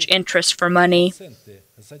charge interest for money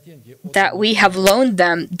that we have loaned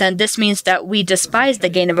them, then this means that we despise the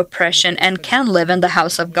gain of oppression and can live in the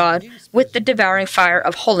house of God with the devouring fire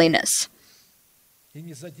of holiness.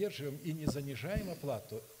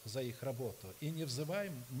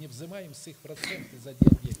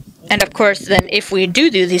 And of course, then if we do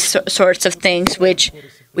these sorts of things, which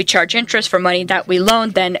we charge interest for money that we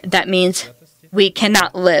loan, then that means we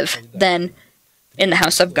cannot live then in the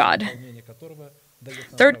house of God.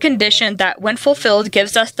 Third condition that, when fulfilled,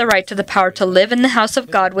 gives us the right to the power to live in the house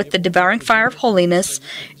of God with the devouring fire of holiness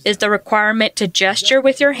is the requirement to gesture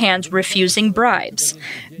with your hands, refusing bribes.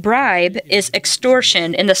 Bribe is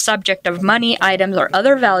extortion in the subject of money, items, or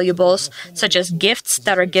other valuables, such as gifts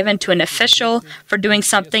that are given to an official for doing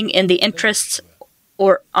something in the interests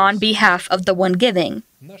or on behalf of the one giving.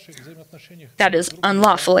 That is,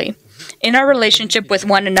 unlawfully. In our relationship with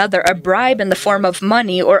one another, a bribe in the form of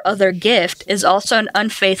money or other gift is also an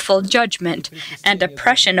unfaithful judgment and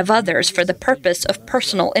oppression of others for the purpose of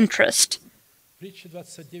personal interest.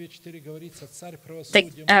 Proverbs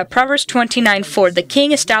 29:4, the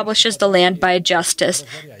king establishes the land by justice,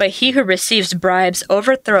 but he who receives bribes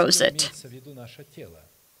overthrows it.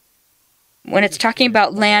 When it's talking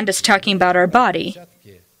about land, it's talking about our body.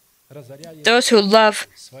 Those who love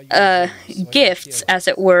gifts, as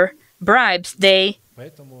it were, bribes, they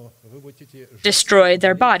destroy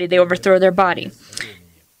their body, they overthrow their body.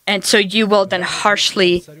 And so you will then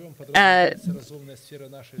harshly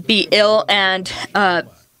be ill and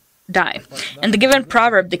die. In the given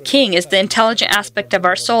proverb, the king is the intelligent aspect of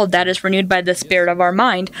our soul that is renewed by the spirit of our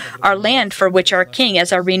mind. Our land, for which our king,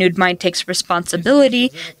 as our renewed mind, takes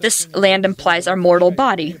responsibility, this land implies our mortal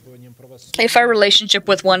body. If our relationship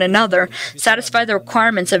with one another satisfy the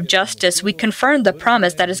requirements of justice, we confirm the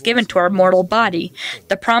promise that is given to our mortal body.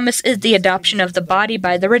 The promise is the adoption of the body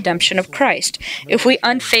by the redemption of Christ. If we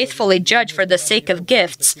unfaithfully judge for the sake of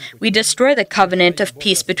gifts, we destroy the covenant of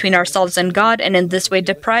peace between ourselves and God, and in this way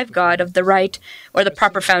deprive God of the right or the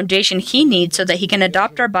proper foundation He needs so that He can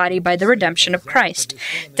adopt our body by the redemption of Christ.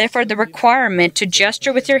 Therefore, the requirement to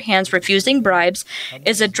gesture with your hands, refusing bribes,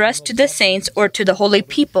 is addressed to the saints or to the holy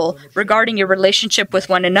people regarding your relationship with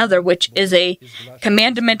one another, which is a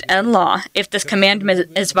commandment and law. If this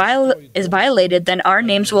commandment is violated, then our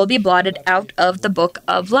names will be blotted out of the book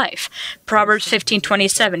of life. Proverbs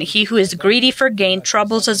 15:27, he who is greedy for gain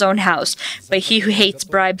troubles his own house, but he who hates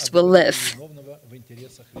bribes will live.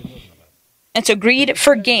 And so greed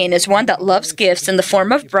for gain is one that loves gifts in the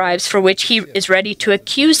form of bribes for which he is ready to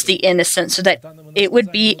accuse the innocent so that it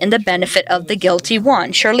would be in the benefit of the guilty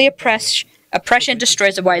one. Surely oppression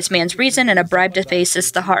destroys a wise man's reason, and a bribe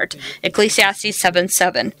debases the heart. Ecclesiastes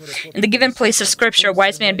 7:7. In the given place of Scripture, a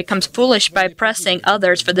wise man becomes foolish by oppressing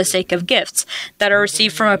others for the sake of gifts that are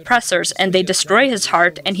received from oppressors, and they destroy his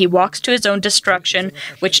heart, and he walks to his own destruction,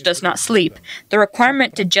 which does not sleep. The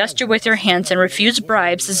requirement to gesture with your hands and refuse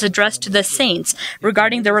bribes is addressed to the saints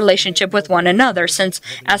regarding their relationship with one another, since,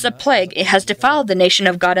 as a plague, it has defiled the nation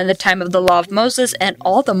of God in the time of the law of Moses, and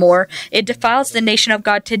all the more, it defiles the nation of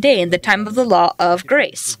God today in the time of the law of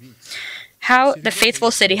grace. How the faithful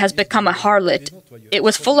city has become a harlot. It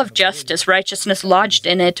was full of justice, righteousness lodged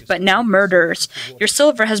in it, but now murderers. Your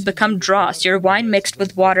silver has become dross, your wine mixed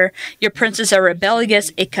with water. Your princes are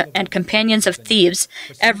rebellious and companions of thieves.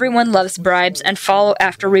 Everyone loves bribes and follow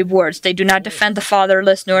after rewards. They do not defend the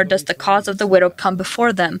fatherless, nor does the cause of the widow come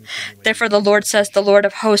before them. Therefore the Lord says, the Lord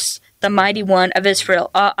of hosts, the mighty one of Israel,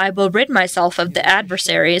 I will rid myself of the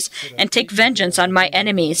adversaries and take vengeance on my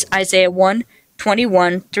enemies. Isaiah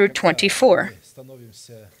 1:21 through 24.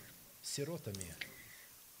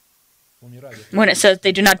 When it says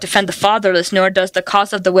they do not defend the fatherless, nor does the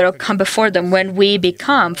cause of the widow come before them, when we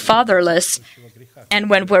become fatherless and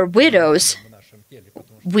when we're widows,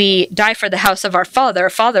 we die for the house of our father,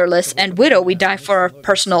 fatherless, and widow, we die for our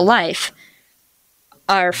personal life,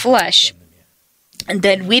 our flesh. And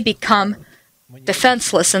then we become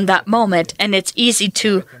defenseless in that moment, and it's easy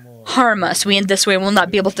to harm us. We in this way will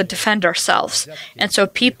not be able to defend ourselves. And so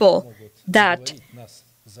people that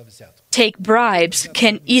take bribes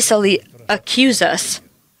can easily accuse us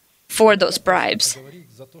for those bribes.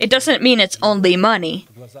 It doesn't mean it's only money.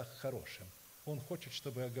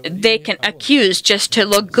 They can accuse just to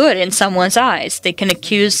look good in someone's eyes. They can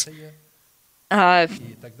accuse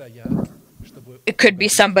it could be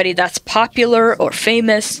somebody that's popular or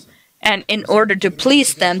famous, And in order to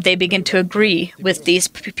please them, they begin to agree with these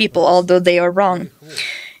people, although they are wrong.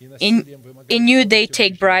 In you they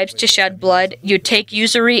take bribes to shed blood. You take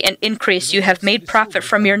usury and increase. You have made profit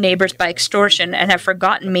from your neighbors by extortion and have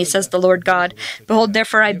forgotten me, says the Lord God. Behold,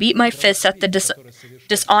 therefore I beat my fists at the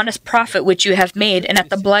dishonest profit which you have made, and at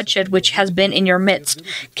the bloodshed which has been in your midst.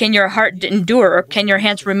 Can your heart endure, or can your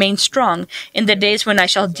hands remain strong? In the days when I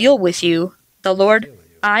shall deal with you, the Lord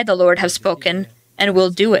have spoken, and will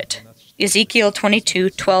do it. Ezekiel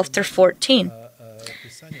 22:12-14.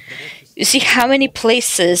 You see how many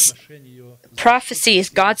places prophecies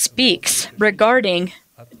God speaks regarding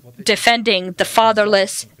defending the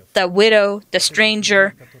fatherless, the widow, the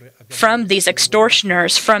stranger, from these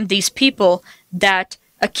extortioners, from these people that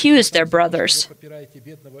accuse their brothers.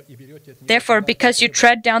 Therefore, because you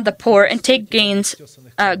tread down the poor and take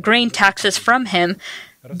grain taxes from him,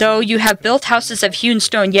 though you have built houses of hewn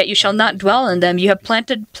stone, yet you shall not dwell in them. You have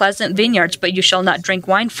planted pleasant vineyards, but you shall not drink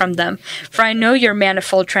wine from them. For I know your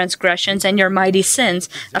manifold transgressions and your mighty sins,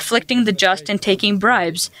 afflicting the just and taking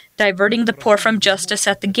bribes, diverting the poor from justice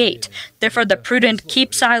at the gate. Therefore the prudent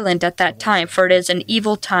keep silent at that time, for it is an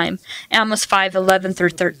evil time. Amos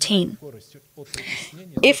 5:11-13.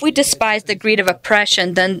 If we despise the greed of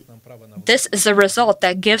oppression, then this is the result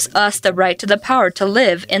that gives us the right to the power to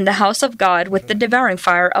live in the house of God with the devouring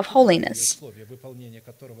fire of holiness.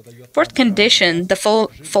 Fourth condition, the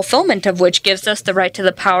fulfillment of which gives us the right to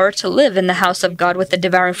the power to live in the house of God with the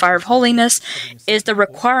devouring fire of holiness, is the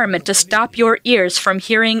requirement to stop your ears from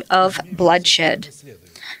hearing of bloodshed.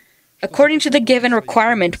 According to the given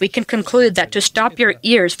requirement, we can conclude that to stop your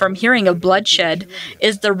ears from hearing of bloodshed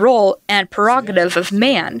is the role and prerogative of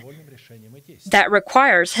man that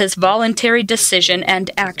requires his voluntary decision and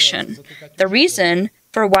action. The reason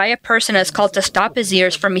for why a person is called to stop his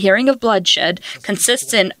ears from hearing of bloodshed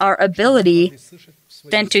consists in our ability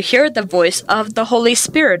then to hear the voice of the Holy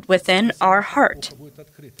Spirit within our heart.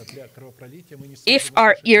 If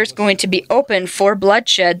our ears are going to be open for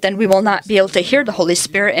bloodshed, then we will not be able to hear the Holy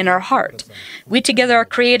Spirit in our heart. We together are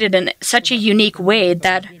created in such a unique way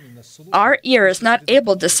that our ear is not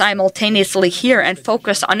able to simultaneously hear and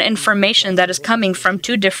focus on information that is coming from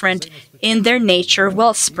two different, in their nature,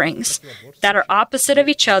 well springs that are opposite of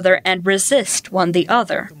each other and resist one the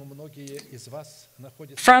other.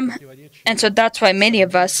 And so that's why many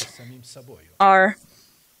of us are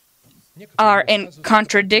in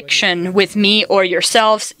contradiction with me or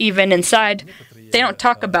yourselves, even inside. They don't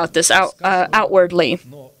talk about this outwardly.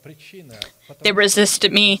 They resist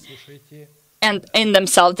me, and in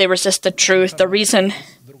themselves they resist the truth. The reason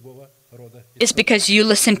is because you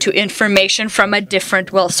listen to information from a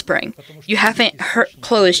different wellspring. You haven't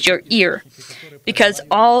closed your ear, because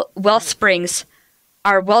all wellsprings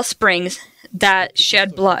are wellsprings that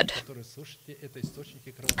shed blood.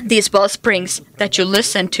 These wellsprings that you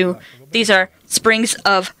listen to, these are springs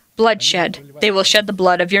of bloodshed. They will shed the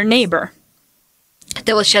blood of your neighbor.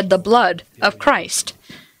 They will shed the blood of Christ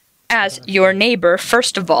as your neighbor,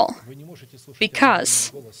 first of all,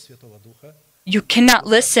 because you cannot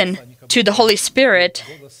listen to the Holy Spirit,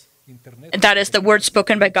 that is the word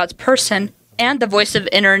spoken by God's person, and the voice of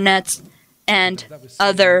internets and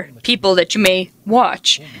other people that you may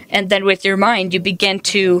watch. And then with your mind, you begin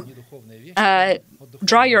to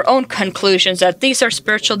draw your own conclusions that these are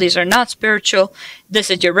spiritual, these are not spiritual, this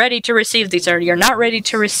is you're ready to receive, these are you're not ready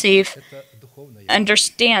to receive.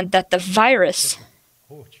 Understand that a virus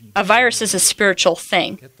is a spiritual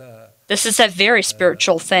thing. This is a very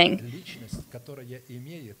spiritual thing.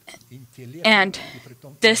 And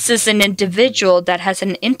this is an individual that has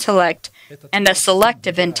an intellect and a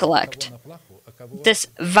selective intellect. This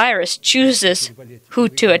virus chooses who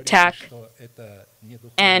to attack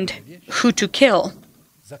and who to kill.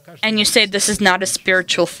 And you say this is not a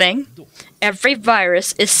spiritual thing? Every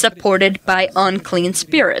virus is supported by unclean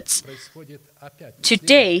spirits.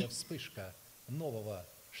 Today,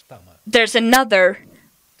 there's another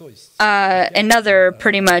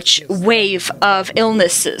pretty much wave of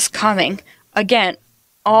illnesses coming. Again,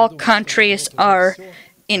 all countries are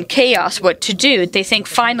in chaos what to do. They think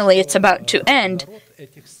finally it's about to end,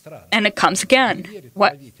 and it comes again.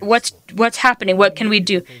 What's happening? What can we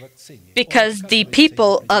do? Because the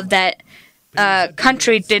people of that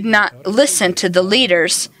country did not listen to the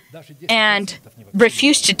leaders and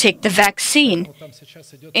refused to take the vaccine.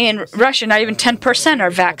 In Russia, not even 10% are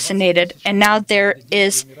vaccinated, and now there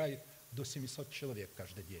is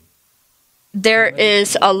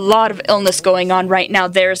a lot of illness going on right now.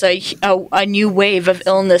 There's a new wave of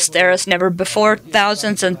illness there as never before.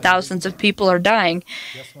 Thousands and thousands of people are dying.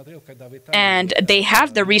 And they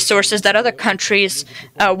have the resources that other countries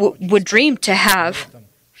would dream to have.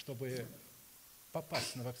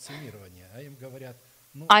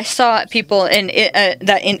 I saw people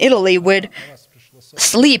that in Italy would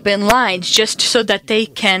sleep in lines just so that they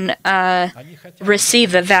can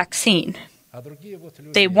receive the vaccine.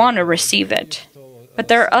 They want to receive it. But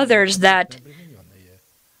there are others that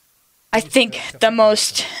I think the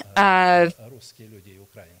most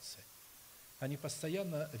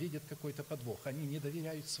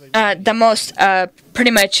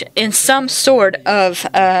pretty much in some sort of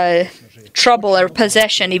trouble or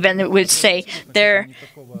possession, even would say they're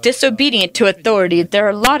disobedient to authority. There are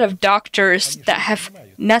a lot of doctors that have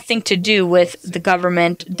nothing to do with the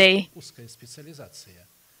government.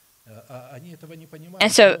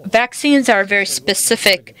 And so vaccines are a very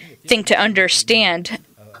specific thing to understand.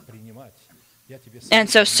 And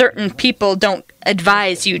so certain people don't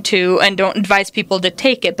advise you to, and don't advise people to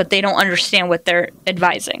take it, but they don't understand what they're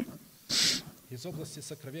advising.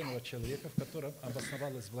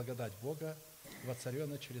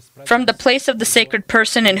 From the place of the sacred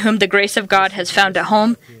person in whom the grace of God has found a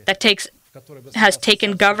home, that has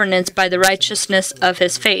taken governance by the righteousness of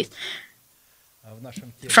his faith.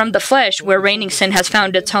 From the flesh, where reigning sin has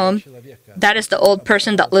found its home, that is the old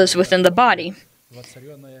person that lives within the body.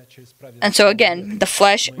 And so again, the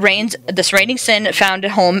flesh reigns, this reigning sin found a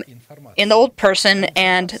home in the old person,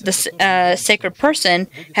 and the sacred person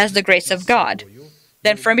has the grace of God.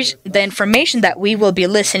 The information that we will be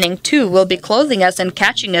listening to will be clothing us and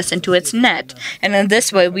catching us into its net, and in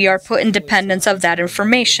this way we are put in dependence of that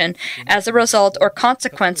information. As a result or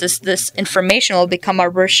consequences, this information will become our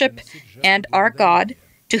worship and our God,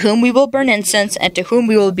 to whom we will burn incense and to whom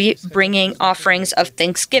we will be bringing offerings of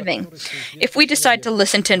thanksgiving. If we decide to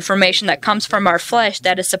listen to information that comes from our flesh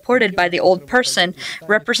that is supported by the old person,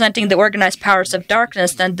 representing the organized powers of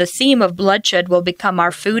darkness, then the theme of bloodshed will become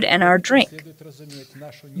our food and our drink.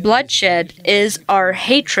 Bloodshed is our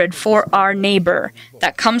hatred for our neighbor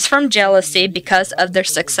that comes from jealousy because of their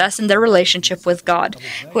success in their relationship with God.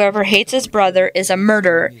 Whoever hates his brother is a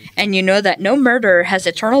murderer, and you know that no murderer has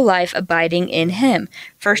eternal life abiding in him.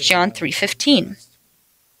 1 John 3:15.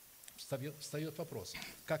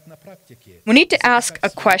 We need to ask a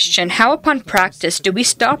question: how upon practice do we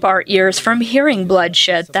stop our ears from hearing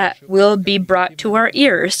bloodshed that will be brought to our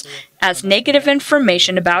ears as negative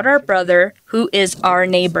information about our brother who is our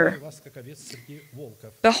neighbor?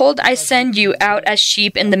 Behold, I send you out as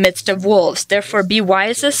sheep in the midst of wolves. Therefore be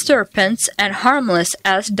wise as serpents and harmless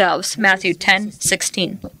as doves. Matthew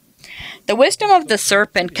 10:16. The wisdom of the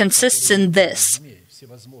serpent consists in this: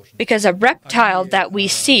 because a reptile that we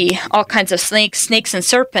see, all kinds of snakes and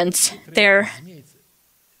serpents, they're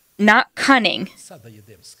not cunning.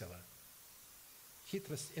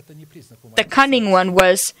 The cunning one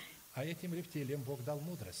was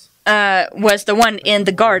the one in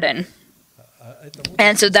the garden.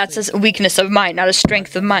 And so that's a weakness of mind, not a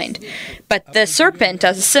strength of mind. But the serpent,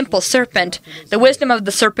 as a simple serpent, the wisdom of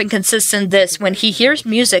the serpent consists in this: when he hears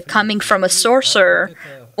music coming from a sorcerer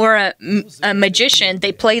or a magician,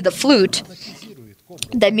 they play the flute.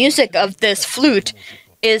 The music of this flute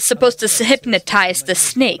is supposed to hypnotize the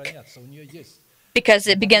snake, because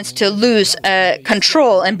it begins to lose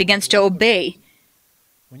control and begins to obey.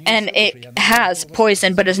 And it has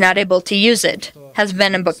poison but is not able to use it, has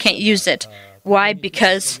venom but can't use it. Why?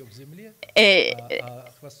 Because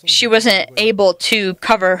she wasn't able to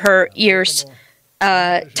cover her ears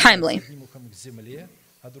timely.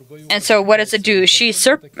 And so what does it do?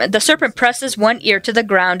 The serpent presses one ear to the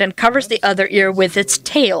ground and covers the other ear with its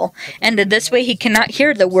tail, and in this way he cannot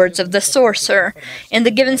hear the words of the sorcerer. In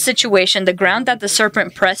the given situation, the ground that the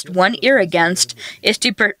serpent pressed one ear against is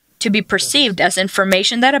to be perceived as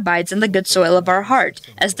information that abides in the good soil of our heart,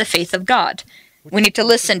 as the faith of God. We need to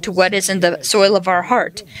listen to what is in the soil of our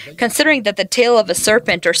heart, considering that the tail of a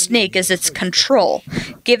serpent or snake is its control,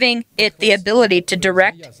 giving it the ability to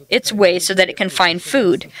direct its way so that it can find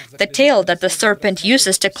food. The tail that the serpent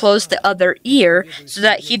uses to close the other ear so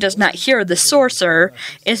that he does not hear the sorcerer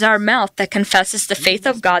is our mouth that confesses the faith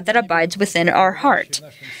of God that abides within our heart.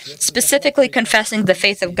 Specifically, confessing the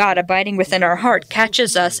faith of God abiding within our heart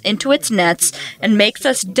catches us into its nets and makes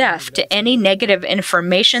us deaf to any negative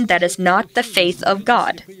information that is not the faith of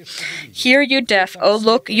God. Hear, you deaf, O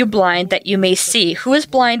look, you blind, that you may see. Who is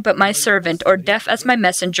blind but my servant, or deaf as my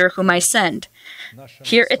messenger whom I send?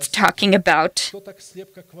 Here it's talking about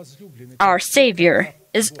our Savior,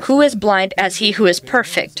 who is blind as he who is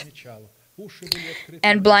perfect.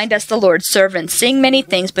 and blind as the Lord's servant, seeing many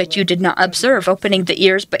things, but you did not observe, opening the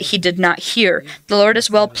ears, but he did not hear. The Lord is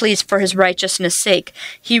well pleased for his righteousness' sake.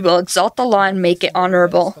 He will exalt the law and make it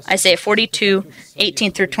honorable. Isaiah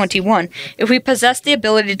 42:18-21. If we possess the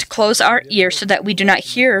ability to close our ears so that we do not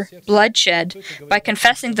hear bloodshed by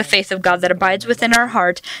confessing the faith of God that abides within our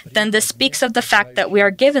heart, then this speaks of the fact that we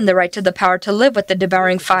are given the right to the power to live with the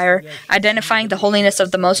devouring fire, identifying the holiness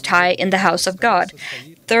of the Most High in the house of God.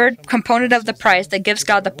 Third component of the price that gives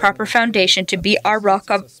God the proper foundation to be our rock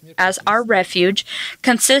as our refuge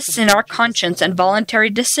consists in our conscience and voluntary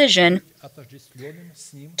decision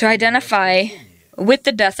to identify with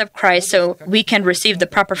the death of Christ so we can receive the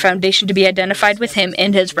proper foundation to be identified with him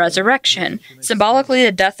in his resurrection. Symbolically,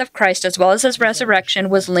 the death of Christ as well as his resurrection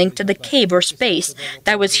was linked to the cave or space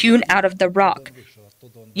that was hewn out of the rock.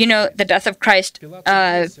 You know, the death of Christ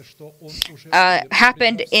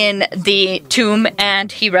happened in the tomb, and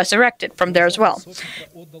he resurrected from there as well.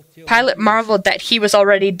 Pilate marveled that he was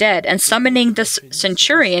already dead, and summoning the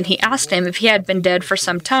centurion, he asked him if he had been dead for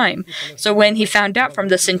some time. So when he found out from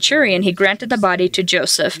the centurion, he granted the body to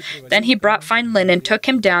Joseph. Then he brought fine linen, took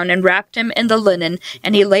him down, and wrapped him in the linen,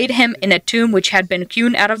 and he laid him in a tomb which had been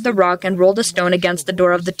hewn out of the rock, and rolled a stone against the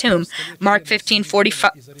door of the tomb. Mark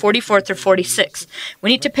 15:44-46. We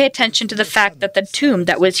need to pay attention to the fact that the tomb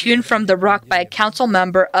that was hewn from the rock by a council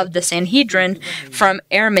member of the Sanhedrin from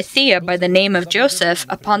Arimathea by the name of Joseph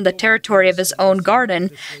upon the territory of his own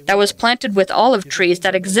garden that was planted with olive trees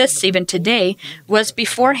that exists even today was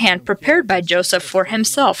beforehand prepared by Joseph for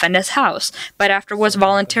himself and his house, but after was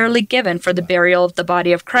voluntarily given for the burial of the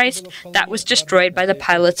body of Christ that was destroyed by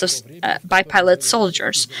Pilate's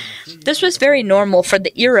soldiers. This was very normal for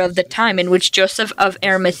the era of the time in which Joseph of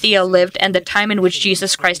Arimathea lived and the time in which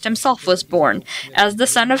Jesus Christ himself was born, as the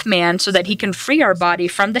Son of Man, so that he can free our body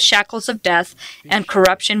from the shackles of death and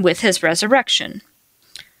corruption with his resurrection.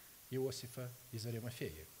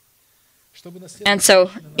 And so,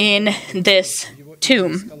 in this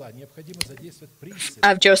tomb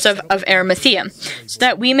of Joseph of Arimathea, so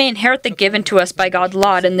that we may inherit the given to us by God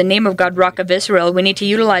lot in the name of God, Rock of Israel, we need to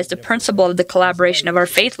utilize the principle of the collaboration of our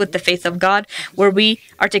faith with the faith of God, where we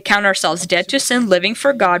are to count ourselves dead to sin, living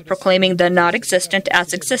for God, proclaiming the not existent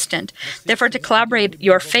as existent. Therefore, to collaborate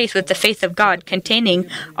your faith with the faith of God, containing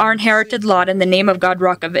our inherited lot in the name of God,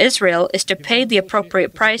 Rock of Israel, is to pay the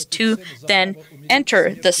appropriate price to then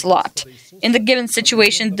enter this lot. In the given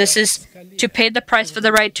situation, this is to pay the price for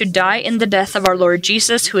the right to die in the death of our Lord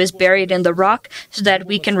Jesus, who is buried in the rock, so that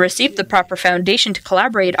we can receive the proper foundation to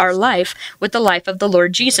collaborate our life with the life of the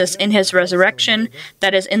Lord Jesus in his resurrection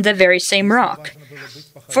that is in the very same rock.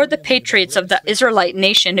 For the patriots of the Israelite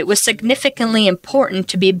nation, it was significantly important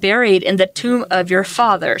to be buried in the tomb of your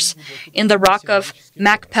fathers, in the rock of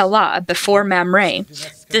Machpelah before Mamre.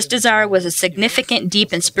 This desire was a significant,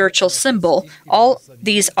 deep, and spiritual symbol. All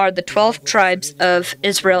these are the 12 tribes of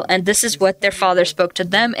Israel, and this is what their father spoke to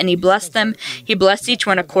them, and he blessed them. He blessed each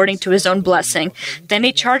one according to his own blessing. Then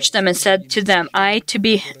he charged them and said to them, I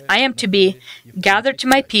am to be gathered to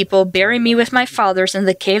my people, bury me with my fathers in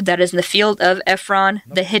the cave that is in the field of Ephron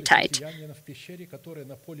the Hittite,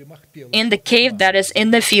 in the cave that is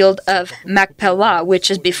in the field of Machpelah, which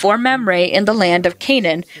is before Mamre in the land of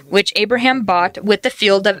Canaan, which Abraham bought with the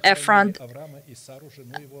field of Ephron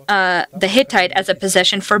the Hittite as a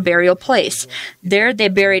possession for burial place. There they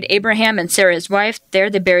buried Abraham and Sarah his wife. There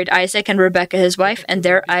they buried Isaac and Rebekah his wife, and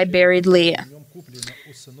there I buried Leah.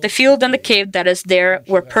 The field and the cave that is there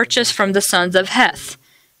were purchased from the sons of Heth.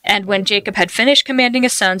 And when Jacob had finished commanding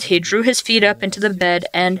his sons, he drew his feet up into the bed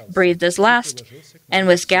and breathed his last, and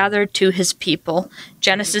was gathered to his people.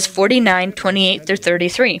 Genesis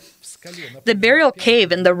 49:28-33. The burial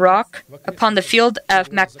cave in the rock upon the field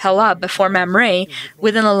of Machpelah before Mamre,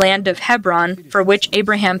 within the land of Hebron, for which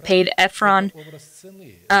Abraham paid Ephron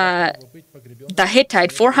the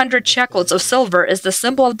Hittite 400 shekels of silver, is the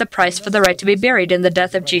symbol of the price for the right to be buried in the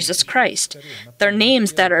death of Jesus Christ. Their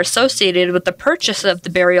names that are associated with the purchase of the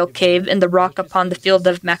burial cave in the rock upon the field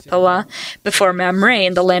of Machpelah before Mamre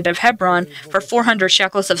in the land of Hebron for 400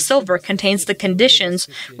 shekels of silver contains the conditions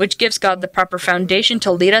which gives God the proper foundation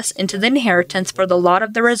to lead us into the inheritance for the lot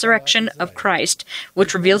of the resurrection of Christ,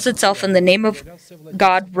 which reveals itself in the name of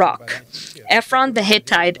God, Rock. Ephron the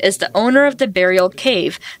Hittite is the owner of the burial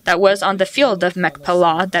cave that was on the field of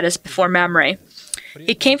Machpelah that is before Mamre.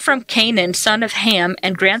 He came from Canaan, son of Ham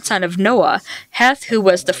and grandson of Noah. Heth, who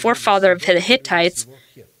was the forefather of the Hittites,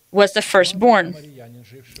 was the firstborn.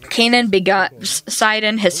 Canaan begot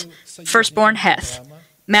Sidon, his firstborn Heth.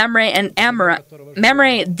 Mamre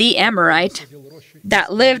the Amorite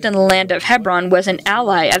that lived in the land of Hebron was an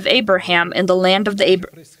ally of Abraham in the land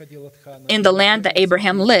that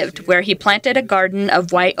Abraham lived, where he planted a garden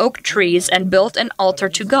of white oak trees and built an altar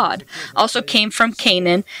to God. Also came from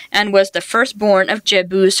Canaan and was the firstborn of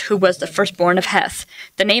Jebus, who was the firstborn of Heth.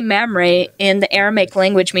 The name Mamre in the Aramaic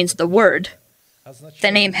language means the word.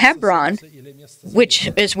 The name Hebron, which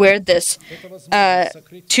is where this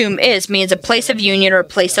tomb is, means a place of union or a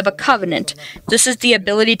place of a covenant. This is the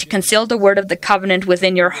ability to conceal the word of the covenant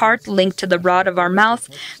within your heart, linked to the rod of our mouth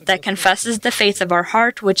that confesses the faith of our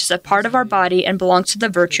heart, which is a part of our body and belongs to the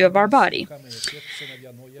virtue of our body.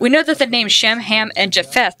 We know that the name Shem, Ham, and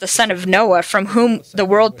Japheth, the son of Noah, from whom the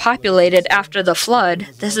world populated after the flood,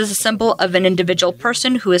 this is a symbol of an individual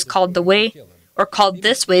person who is called the way, or called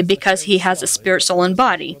this way because he has a spirit, soul, and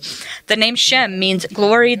body. The name Shem means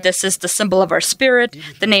glory. This is the symbol of our spirit.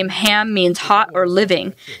 The name Ham means hot or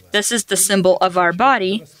living. This is the symbol of our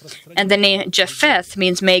body. And the name Japheth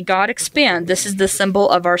means may God expand. This is the symbol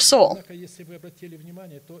of our soul.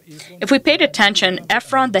 If we paid attention,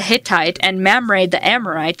 Ephron the Hittite and Mamre the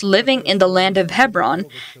Amorite, living in the land of Hebron,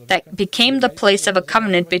 that became the place of a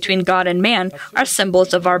covenant between God and man, are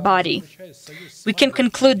symbols of our body. We can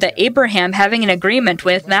conclude that Abraham, having an agreement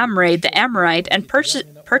with Mamre the Amorite and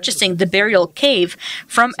purchasing the burial cave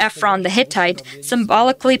from Ephron the Hittite,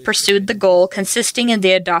 symbolically pursued the goal consisting in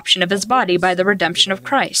the adoption of his body by the redemption of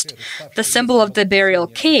Christ. The symbol of the burial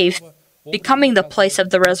cave, becoming the place of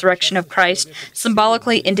the resurrection of Christ,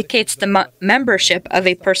 symbolically indicates the membership of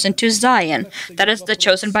a person to Zion, that is, the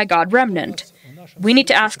chosen by God remnant. We need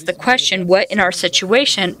to ask the question, what in our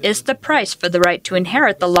situation is the price for the right to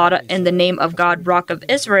inherit the lot in the name of God, Rock of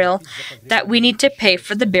Israel, that we need to pay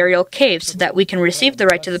for the burial cave so that we can receive the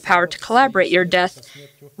right to the power to collaborate your death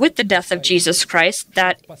with the death of Jesus Christ,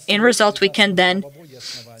 that in result we can then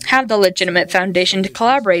have the legitimate foundation to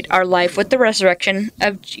collaborate our life with the resurrection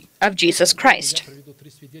of Jesus Christ.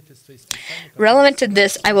 Relevant to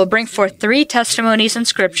this, I will bring forth 3 testimonies in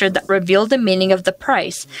Scripture that reveal the meaning of the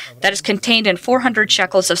price that is contained in 400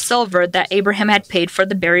 shekels of silver that Abraham had paid for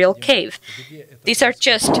the burial cave. These are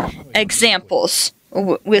just examples.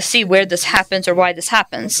 We'll see where this happens or why this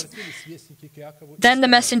happens. Then the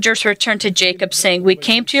messengers returned to Jacob, saying, "We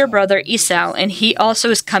came to your brother Esau, and he also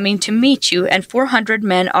is coming to meet you, and 400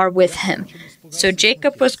 men are with him." So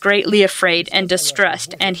Jacob was greatly afraid and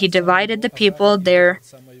distressed, and he divided the people there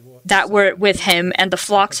that were with him, and the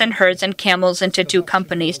flocks and herds and camels into 2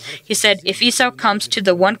 companies. He said, "If Esau comes to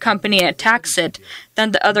the one company and attacks it,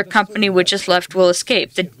 then the other company which is left will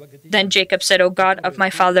escape." Then Jacob said, "O God of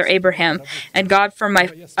my father Abraham, and God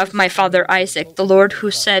of my father Isaac, the Lord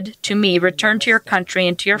who said to me, 'Return to your country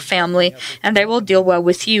and to your family, and I will deal well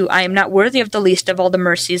with you,' I am not worthy of the least of all the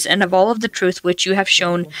mercies and of all of the truth which you have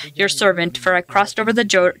shown your servant, for I crossed over the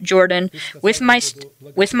Jordan with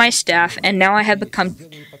my staff, and now I have become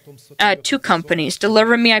 2 companies.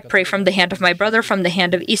 Deliver me, I pray, from the hand of my brother, from the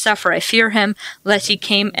hand of Esau, for I fear him, lest he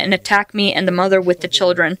came and attack me and the mother with the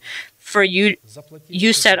children. For you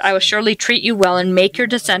said, I will surely treat you well and make your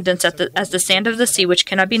descendants as the sand of the sea, which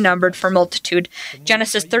cannot be numbered for multitude."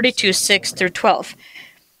 Genesis 32, 6 through 12.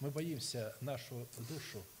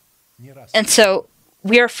 And so,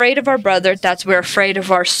 we are afraid of our brother, that's we're afraid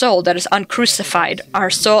of our soul that is uncrucified. Our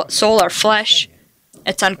soul, our flesh,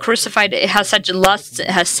 it's uncrucified, it has such lusts, it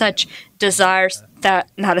has such desires that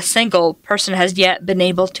not a single person has yet been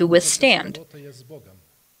able to withstand.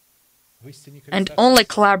 And only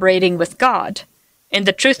collaborating with God in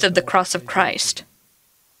the truth of the cross of Christ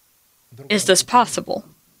is this possible.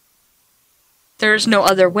 There is no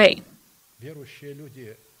other way.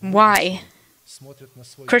 Why?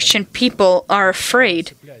 Christian people are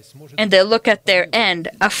afraid, and they look at their end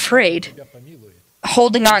afraid,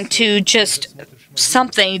 holding on to just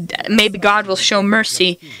something, maybe God will show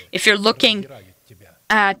mercy. If you're looking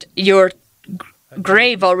at your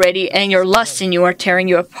grave already and your lusts in you are tearing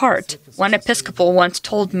you apart. One Episcopal once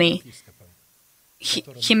told me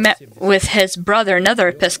he met with his brother, another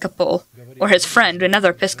Episcopal, or his friend, another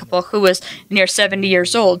Episcopal, who was near 70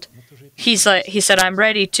 years old. He said, "I'm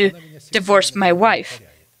ready to divorce my wife."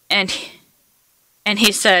 And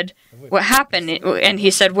he said, "What happened?" And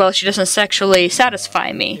he said, "Well, she doesn't sexually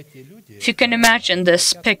satisfy me." If you can imagine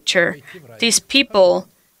this picture, these people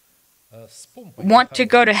want to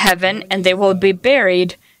go to heaven and they will be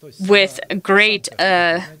buried with great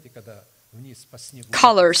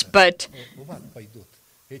colors, but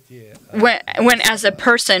when as a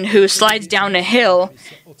person who slides down a hill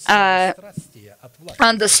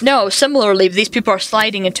on the snow, similarly, these people are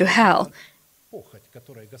sliding into hell.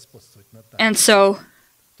 And so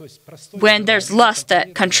when there's lust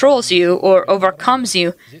that controls you or overcomes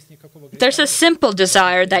you, there's a simple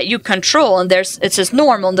desire that you control, and it's just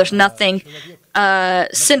normal, and there's nothing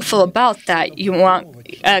sinful about that. You want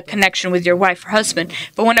a connection with your wife or husband.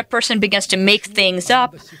 But when a person begins to make things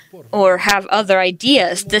up or have other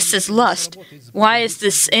ideas, this is lust. Why is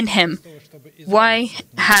this in him? Why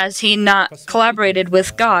has he not collaborated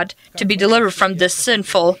with God to be delivered from this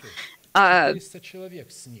sinful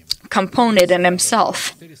component in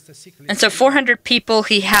himself? And so 400 people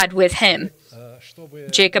he had with him.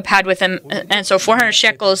 Jacob had with him, and so 400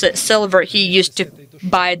 shekels of silver he used to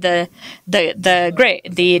buy the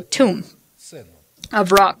tomb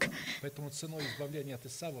of rock.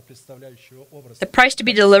 The price to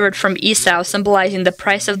be delivered from Esau, symbolizing the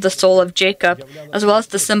price of the soul of Jacob, as well as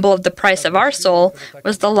the symbol of the price of our soul,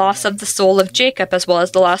 was the loss of the soul of Jacob, as well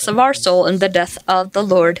as the loss of our soul in the death of the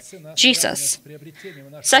Lord Jesus.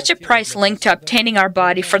 Such a price linked to obtaining our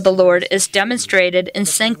body for the Lord is demonstrated in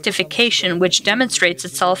sanctification, which demonstrates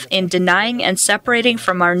itself in denying and separating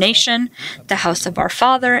from our nation, the house of our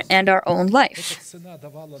Father, and our own life.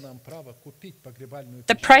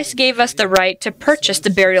 The price gave us the right to purchase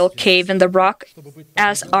the burial cave in the rock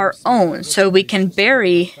as our own, so we can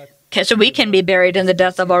be buried in the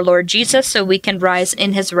death of our Lord Jesus, so we can rise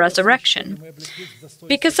in his resurrection.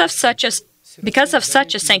 Because of such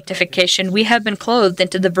a sanctification, we have been clothed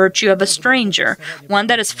into the virtue of a stranger, one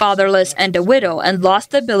that is fatherless and a widow, and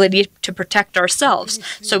lost the ability to protect ourselves,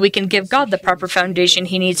 so we can give God the proper foundation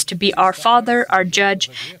he needs to be our Father, our Judge,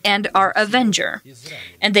 and our Avenger.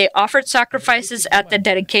 And they offered sacrifices at the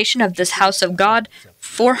dedication of this house of God,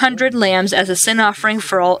 400 lambs as a sin offering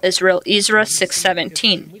for all Israel. Ezra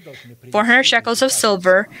 6:17. 400 shekels of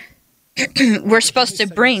silver. We're supposed to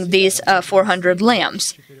bring these 400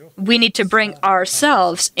 lambs. We need to bring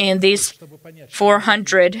ourselves in these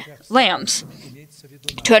 400 lambs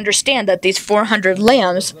to understand that these 400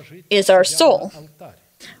 lambs is our soul.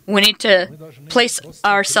 We need to place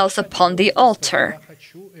ourselves upon the altar.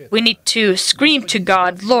 We need to scream to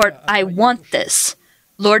God, Lord, I want this.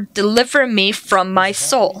 Lord, deliver me from my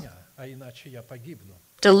soul.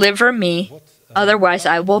 Deliver me, otherwise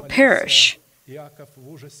I will perish.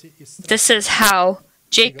 This is how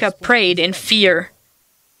Jacob prayed in fear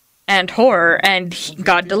and horror, and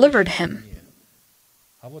God delivered him.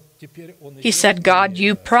 He said, God,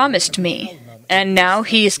 you promised me, and now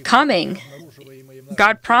he is coming.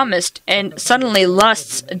 God promised, and suddenly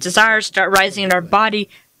lusts, desires start rising in our body.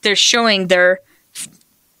 They're showing their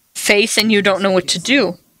face, and you don't know what to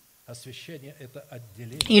do.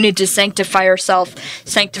 You need to sanctify yourself.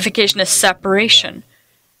 Sanctification is separation.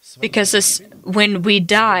 Because when we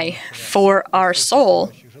die for our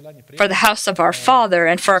soul, for the house of our Father,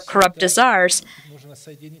 and for our corrupt desires,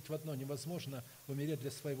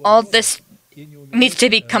 all this needs to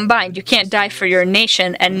be combined. You can't die for your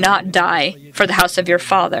nation and not die for the house of your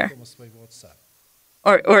Father.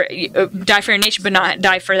 Or die for your nation but not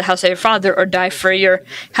die for the house of your father, or die for your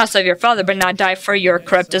house of your father but not die for your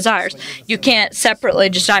corrupt desires. You can't separately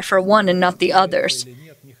just die for one and not the others.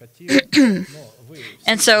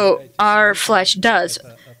 And so our flesh does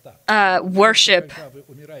worship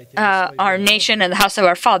our nation and the house of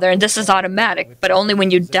our Father, and this is automatic. But only when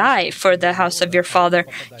you die for the house of your Father,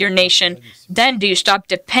 your nation, then do you stop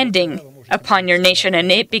depending upon your nation,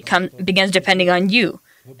 and it begins depending on you.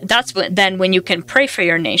 That's when you can pray for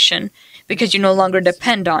your nation, because you no longer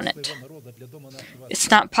depend on it.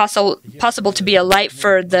 It's not possible to be a light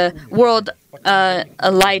for the world,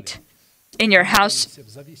 a light in your house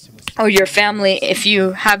or your family if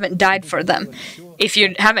you haven't died for them. If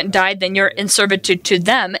you haven't died, then you're in servitude to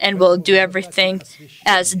them and will do everything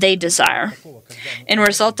as they desire. In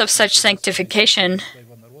result of such sanctification,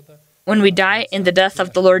 when we die in the death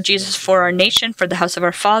of the Lord Jesus for our nation, for the house of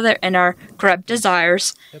our Father, and our corrupt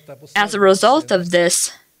desires, as a result of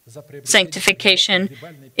this sanctification,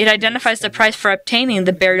 it identifies the price for obtaining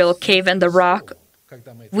the burial cave and the rock.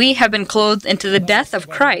 We have been clothed into the death of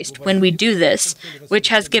Christ when we do this, which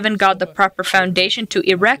has given God the proper foundation to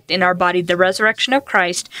erect in our body the resurrection of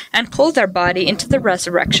Christ and clothe our body into the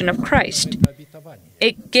resurrection of Christ.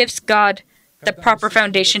 It gives God the proper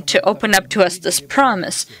foundation to open up to us this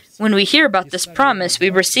promise. When we hear about this promise, we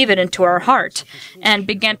receive it into our heart and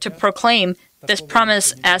begin to proclaim this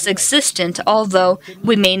promise as existent, although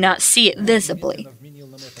we may not see it visibly.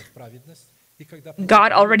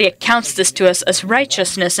 God already accounts this to us as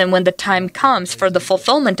righteousness, and when the time comes for the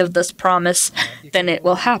fulfillment of this promise, then it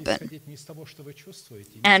will happen.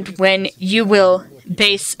 And when you will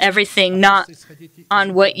base everything not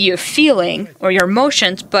on what you're feeling or your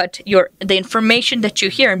emotions, but the information that you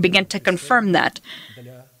hear, and begin to confirm that.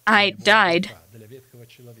 I died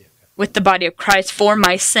with the body of Christ for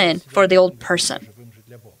my sin, for the old person.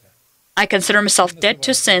 I consider myself dead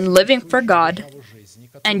to sin, living for God,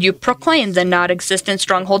 and you proclaim the not-existent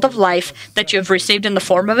stronghold of life that you have received in the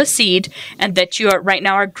form of a seed, and that you right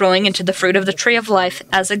now are growing into the fruit of the tree of life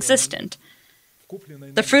as existent.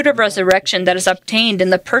 The fruit of resurrection that is obtained in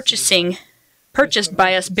the purchased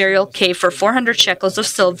by us burial cave for 400 shekels of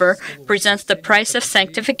silver presents the price of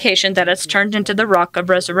sanctification that has turned into the rock of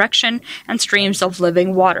resurrection and streams of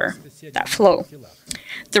living water that flow.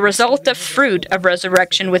 The result of fruit of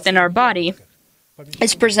resurrection within our body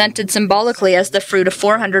is presented symbolically as the fruit of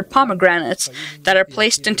 400 pomegranates that are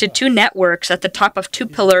placed into two networks at the top of two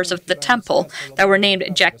pillars of the temple that were named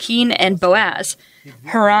Jachin and Boaz.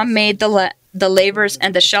 Hiram made the lavers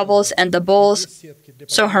and the shovels and the bowls.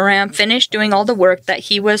 So Hiram finished doing all the work that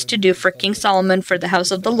he was to do for King Solomon for the house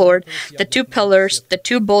of the Lord, the two pillars, the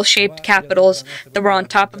two bowl-shaped capitals that were on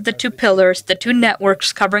top of the two pillars, the two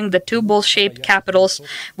networks covering the two bowl-shaped capitals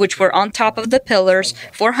which were on top of the pillars,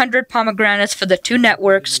 400 pomegranates for the two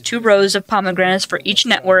networks, 2 rows of pomegranates for each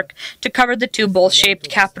network to cover the two bowl-shaped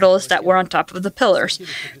capitals that were on top of the pillars.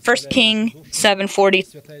 1 King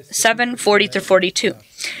 7:40-42.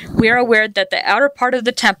 We are aware that the outer part of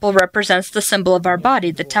the temple represents the symbol of our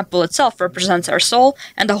body. The temple itself represents our soul,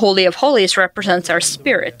 and the Holy of Holies represents our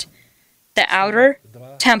spirit. The outer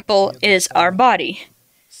temple is our body.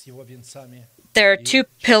 There are two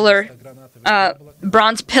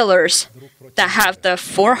bronze pillars that have the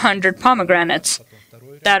 400 pomegranates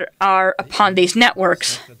that are upon these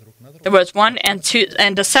networks. There was one and two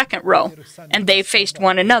and a second row, and they faced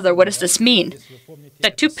one another. What does this mean? The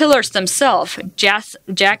two pillars themselves, Jachin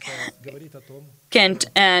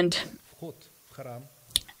and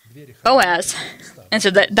Boaz, and so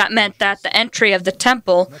that meant that the entry of the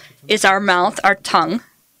temple is our mouth, our tongue.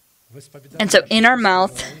 And so in our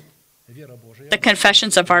mouth, the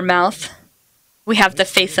confessions of our mouth, we have the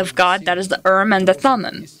faith of God, that is the Urim and the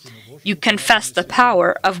Thummim. You confess the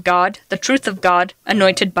power of God, the truth of God,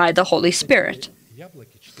 anointed by the Holy Spirit.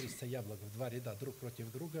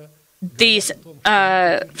 These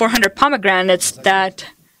 400 pomegranates, that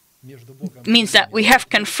means that we have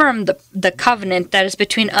confirmed the covenant that is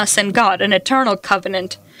between us and God, an eternal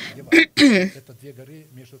covenant,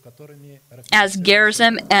 as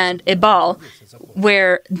Gerizim and Ebal,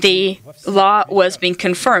 where the law was being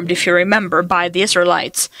confirmed, if you remember, by the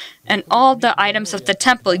Israelites. And all the items of the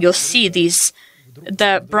temple, you'll see these,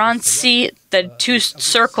 the bronze sea, the two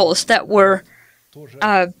circles that were,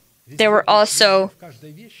 there were also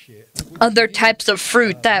other types of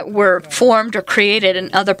fruit that were formed or created in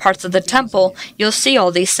other parts of the temple. You'll see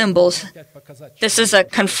all these symbols. This is a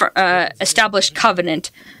established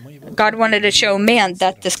covenant. God wanted to show man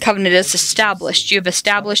that this covenant is established. You've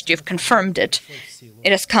established, you've confirmed it.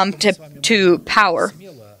 It has come to power.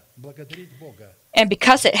 And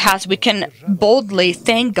because it has, we can boldly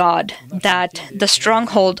thank God that the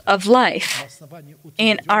stronghold of life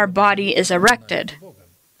in our body is erected.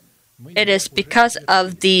 It is because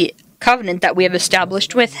of the covenant that we have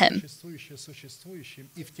established with Him.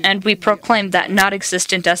 And we proclaim that not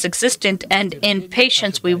existent as existent, and in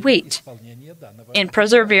patience we wait. In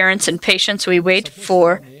perseverance and patience we wait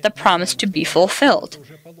for the promise to be fulfilled.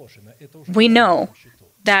 We know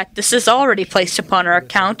that this is already placed upon our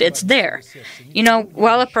account. It's there. You know,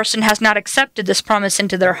 while a person has not accepted this promise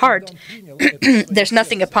into their heart, there's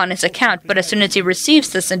nothing upon his account. But as soon as he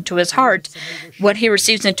receives this into his heart, what he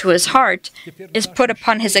receives into his heart is put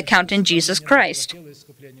upon his account in Jesus Christ.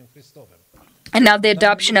 And now the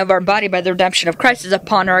adoption of our body by the redemption of Christ is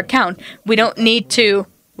upon our account. We don't need to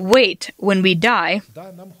wait when we die,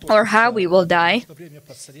 or how we will die.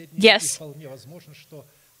 Yes,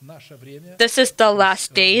 this is the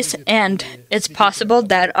last days, and it's possible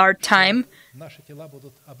that our time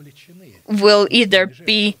will either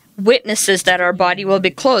be witnesses that our body will be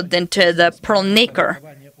clothed into the pearl nacre,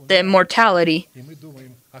 the immortality.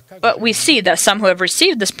 But we see that some who have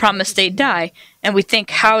received this promise, they die, and we think,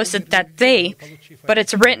 how is it that they, but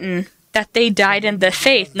it's written that they died in the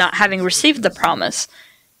faith, not having received the promise,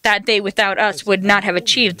 that they without us would not have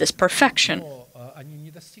achieved this perfection.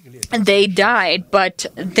 They died, but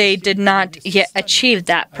they did not yet achieve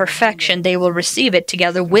that perfection. They will receive it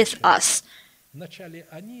together with us.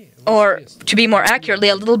 Or, to be more accurately,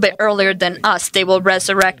 a little bit earlier than us. They will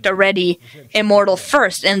resurrect already immortal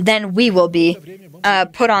first, and then we will be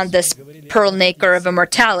put on this pearl nacre of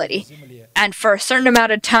immortality. And for a certain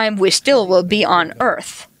amount of time, we still will be on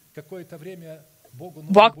earth.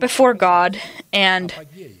 Walk before God, and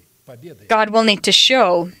God will need to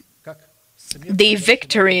show the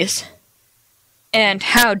victories and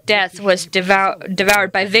how death was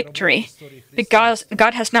devoured by victory. Because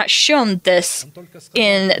God has not shown this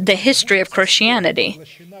in the history of Christianity.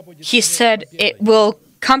 He said, "It will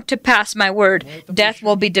come to pass, my word, death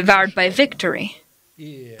will be devoured by victory."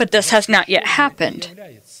 But this has not yet happened.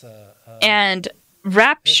 And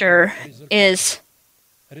rapture is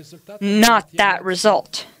not that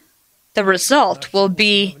result. The result will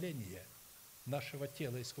be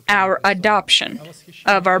our adoption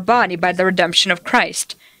of our body by the redemption of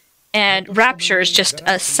Christ. And rapture is just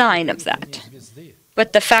a sign of that.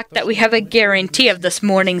 But the fact that we have a guarantee of this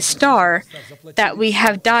morning star, that we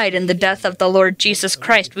have died in the death of the Lord Jesus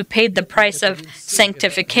Christ, we paid the price of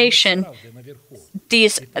sanctification.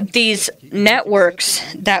 These networks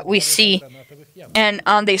that we see, and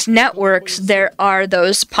on these networks there are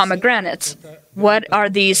those pomegranates. What are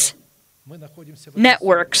these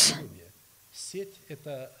networks?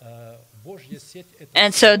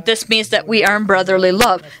 And so this means that we are in brotherly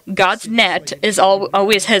love. God's net is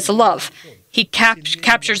always His love. He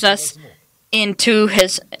captures us into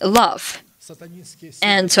His love.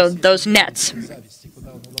 And so those nets,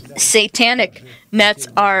 satanic nets,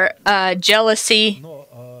 are jealousy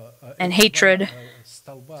and hatred.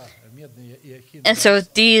 And so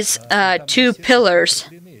these two pillars,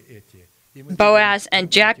 Boaz and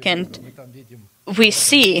Jachin, we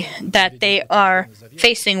see that they are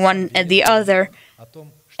facing one and the other,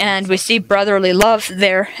 and we see brotherly love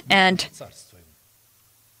there, and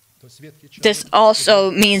this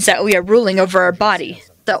also means that we are ruling over our body.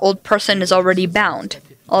 The old person is already bound.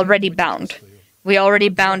 We already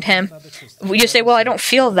bound him. You say, well, I don't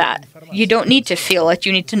feel that. You don't need to feel it,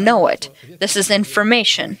 you need to know it. This is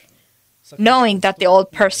information. Knowing that the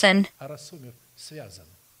old person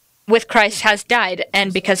with Christ has died,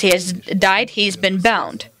 and because he has died, he's been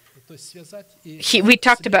bound. We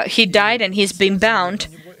talked about he died and he's been bound.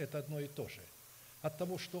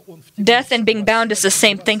 Death and being bound is the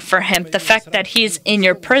same thing for him. The fact that he's in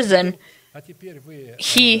your prison,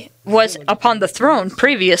 he was upon the throne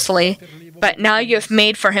previously, but now you have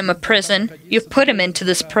made for him a prison. You've put him into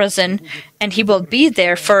this prison, and he will be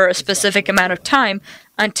there for a specific amount of time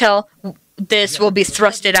until this will be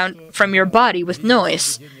thrusted out from your body with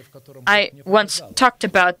noise. I once talked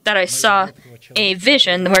about that I saw a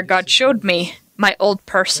vision where God showed me my old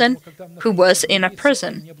person who was in a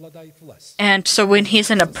prison. And so when he's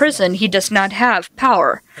in a prison, he does not have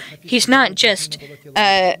power. He's not just,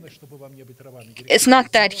 it's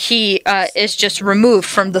not that he is just removed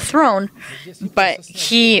from the throne, but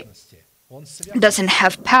he doesn't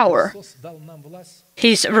have power.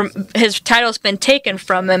 His title's been taken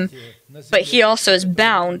from him, but he also is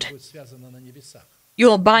bound. You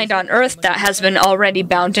will bind on earth that has been already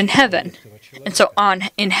bound in heaven. And so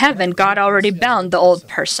in heaven, God already bound the old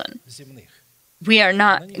person. We are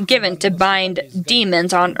not given to bind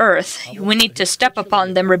demons on earth. We need to step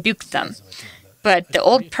upon them, rebuke them. But the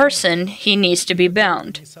old person, he needs to be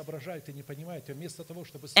bound.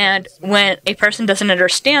 And when a person doesn't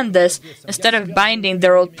understand this, instead of binding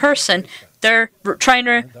their old person, they're trying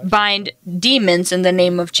to bind demons in the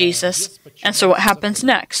name of Jesus. And so what happens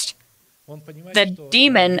next? The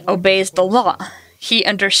demon obeys the law. He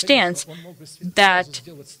understands that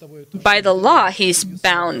by the law he's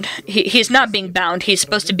bound. He's not being bound. He's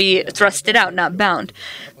supposed to be thrusted out, not bound.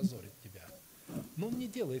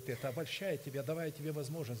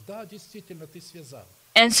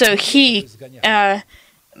 And so he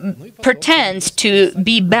pretends to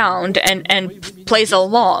be bound and plays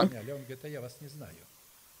along.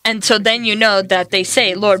 And so then you know that they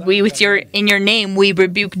say, Lord, in your name we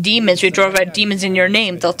rebuke demons, we drove out demons in your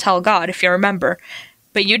name. They'll tell God, if you remember.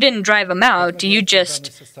 But you didn't drive them out, you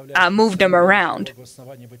just moved them around.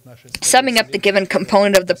 Summing up the given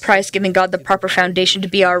component of the price, giving God the proper foundation to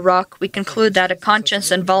be our rock, we conclude that a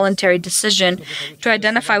conscious and voluntary decision to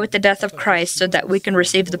identify with the death of Christ so that we can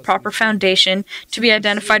receive the proper foundation to be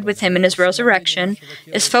identified with Him in His resurrection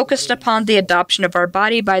is focused upon the adoption of our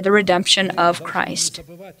body by the redemption of Christ.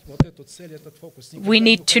 We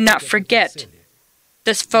need to not forget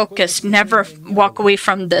this focus, never walk away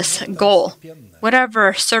from this goal.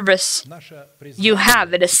 Whatever service you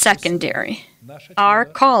have, it is secondary. Our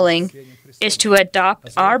calling is to adopt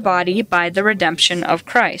our body by the redemption of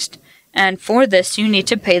Christ. And for this, you need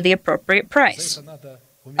to pay the appropriate price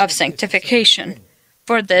of sanctification.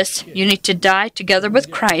 For this, you need to die together with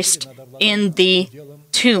Christ in the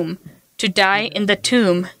tomb. To die in the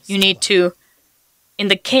tomb, you need to, in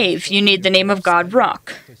the cave, you need the name of God,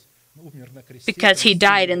 rock. Because he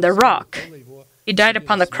died in the rock. He died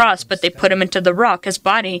upon the cross, but they put him into the rock. His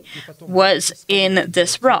body was in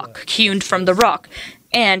this rock, hewn from the rock.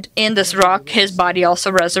 And in this rock, his body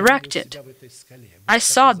also resurrected. I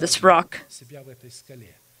saw this rock,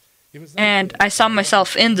 and I saw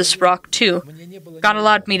myself in this rock too. God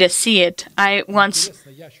allowed me to see it. I once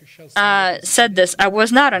said this. I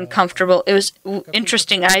was not uncomfortable. It was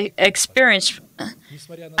interesting. I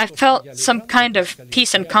felt some kind of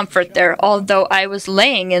peace and comfort there. Although I was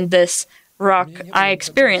laying in this rock, I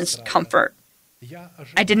experienced comfort.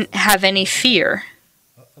 I didn't have any fear.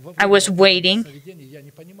 I was waiting.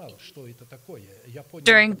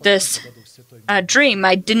 During this dream,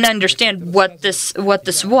 I didn't understand what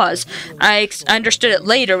this was. I understood it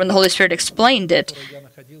later when the Holy Spirit explained it.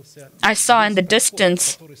 I saw in the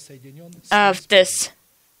distance of this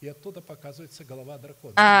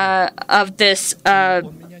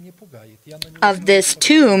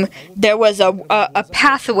tomb, there was a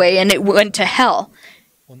pathway, and it went to hell.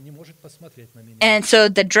 And so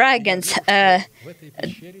the dragon,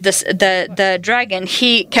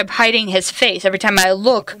 he kept hiding his face. Every time I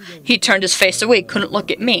look, he turned his face away, couldn't look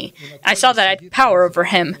at me. I saw that I had power over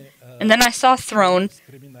him. And then I saw a throne,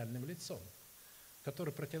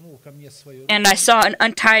 and I saw an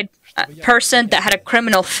untied person that had a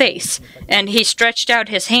criminal face. And he stretched out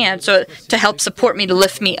his hand to help support me, to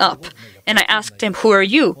lift me up. And I asked him, "Who are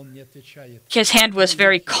you?" His hand was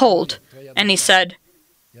very cold. And he said,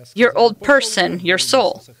 "Your old person, your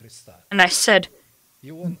soul." And I said,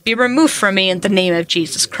 "Be removed from me in the name of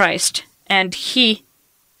Jesus Christ." And he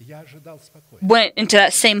went into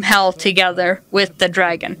that same hell together with the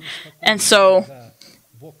dragon. And so,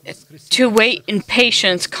 to wait in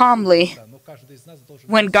patience, calmly,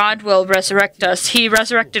 when God will resurrect us, He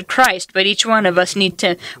resurrected Christ, but each one of us need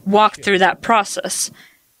to walk through that process.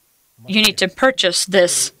 You need to purchase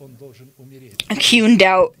this hewn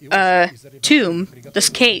out tomb, this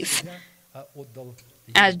cave,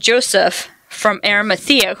 as Joseph from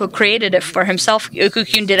Arimathea, who created it for himself, who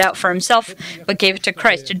hewn it out for himself, but gave it to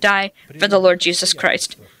Christ to die for the Lord Jesus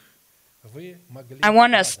Christ. I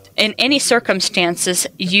want us, in any circumstances,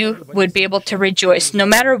 you would be able to rejoice, no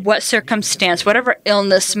matter what circumstance, whatever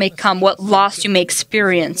illness may come, what loss you may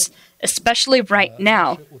experience, especially right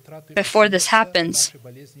now, before this happens.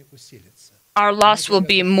 Our loss will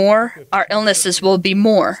be more, our illnesses will be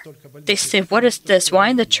more. They say, "What is this? Why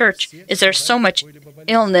in the church is there so much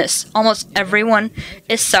illness?" Almost everyone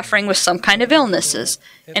is suffering with some kind of illnesses.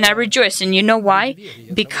 And I rejoice. And you know why?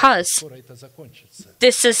 Because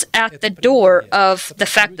this is at the door of the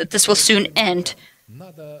fact that this will soon end.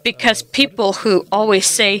 Because people who always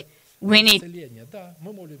say, we need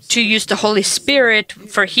to use the Holy Spirit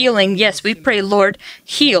for healing. Yes, we pray, "Lord,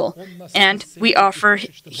 heal," and we offer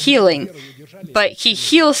healing. But He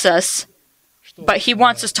heals us, but He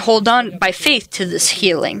wants us to hold on by faith to this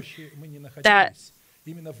healing. That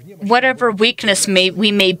whatever weakness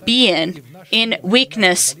we may be in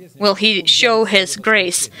weakness will He show His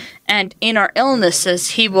grace, and in our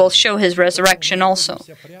illnesses He will show His resurrection also,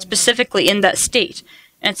 specifically in that state.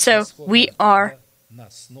 And so we are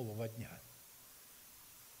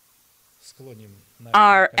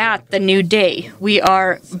at the new day. We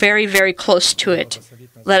are very, very close to it.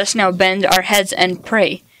 Let us now bend our heads and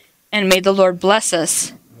pray, and may the Lord bless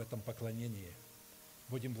us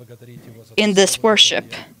in this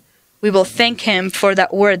worship. We will thank Him for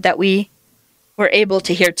that word that we were able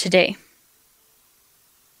to hear today.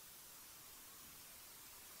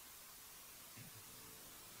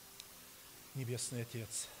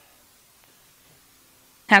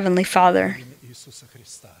 Heavenly Father,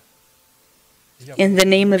 in the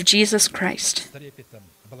name of Jesus Christ,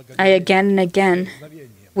 I again and again,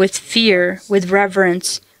 with fear, with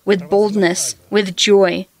reverence, with boldness, with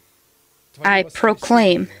joy, I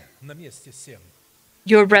proclaim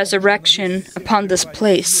Your resurrection upon this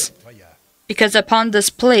place, because upon this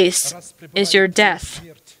place is Your death.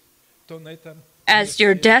 As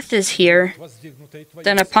Your death is here,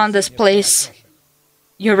 then upon this place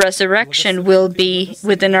Your resurrection will be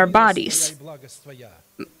within our bodies.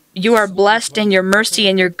 You are blessed in Your mercy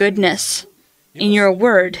and Your goodness, in Your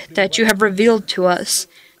word that You have revealed to us,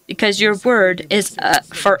 because Your word is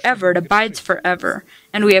forever, it abides forever,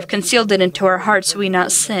 and we have concealed it into our hearts so we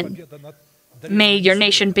not sin. May Your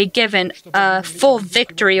nation be given a full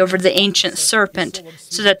victory over the ancient serpent,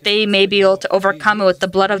 so that they may be able to overcome it with the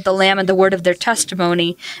blood of the Lamb and the word of their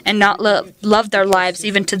testimony, and not love their lives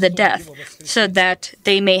even to the death, so that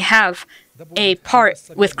they may have a part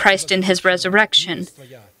with Christ in His resurrection.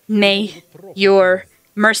 May Your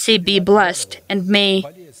mercy be blessed, and may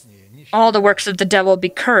all the works of the devil be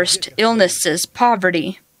cursed, illnesses,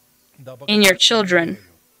 poverty in Your children.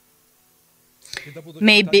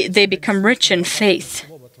 May they become rich in faith,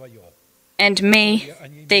 and may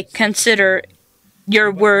they consider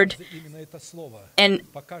your word and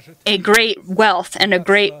a great wealth and a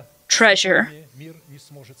great treasure,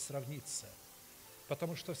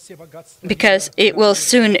 because it will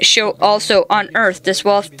soon show also on earth this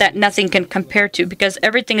wealth that nothing can compare to, because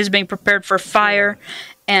everything is being prepared for fire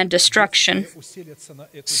and destruction.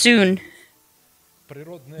 Soon,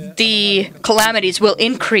 the calamities will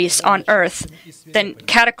increase on earth. Then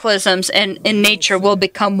cataclysms in nature will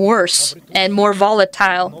become worse and more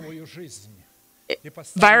volatile.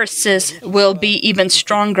 Viruses will be even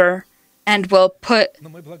stronger and will put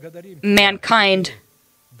mankind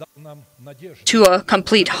to a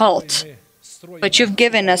complete halt. But you've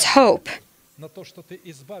given us hope,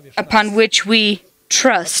 upon which we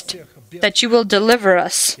trust that you will deliver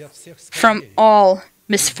us from all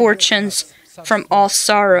misfortunes, from all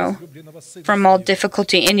sorrow, from all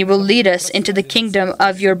difficulty, and you will lead us into the kingdom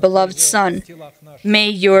of your beloved Son.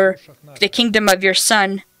 May the kingdom of your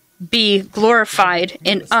Son be glorified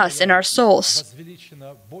in us, in our souls,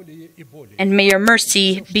 and may your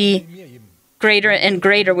mercy be greater and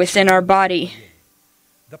greater within our body.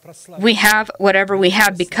 We have whatever we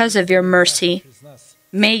have because of your mercy.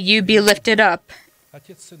 May you be lifted up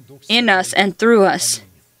in us and through us.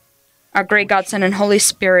 Our great God, Son, and Holy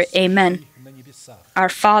Spirit, amen. Our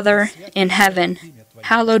Father in heaven,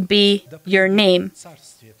 hallowed be your name.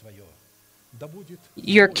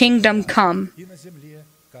 Your kingdom come.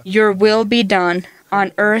 Your will be done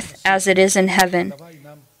on earth as it is in heaven.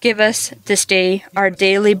 Give us this day our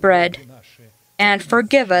daily bread, and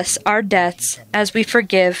forgive us our debts as we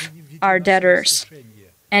forgive our debtors.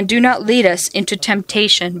 And do not lead us into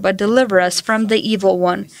temptation, but deliver us from the evil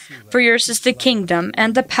one. For yours is the kingdom,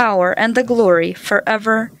 and the power, and the glory,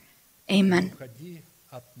 forever. Amen.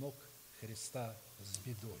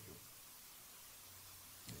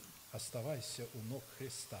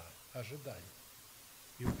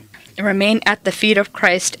 Remain at the feet of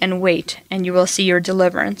Christ and wait, and you will see your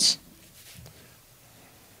deliverance.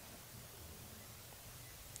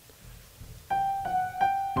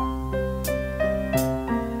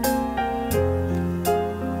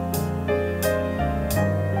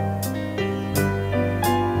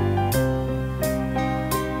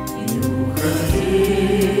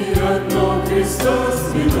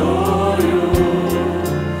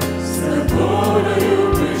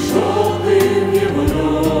 Святою прийшов ти в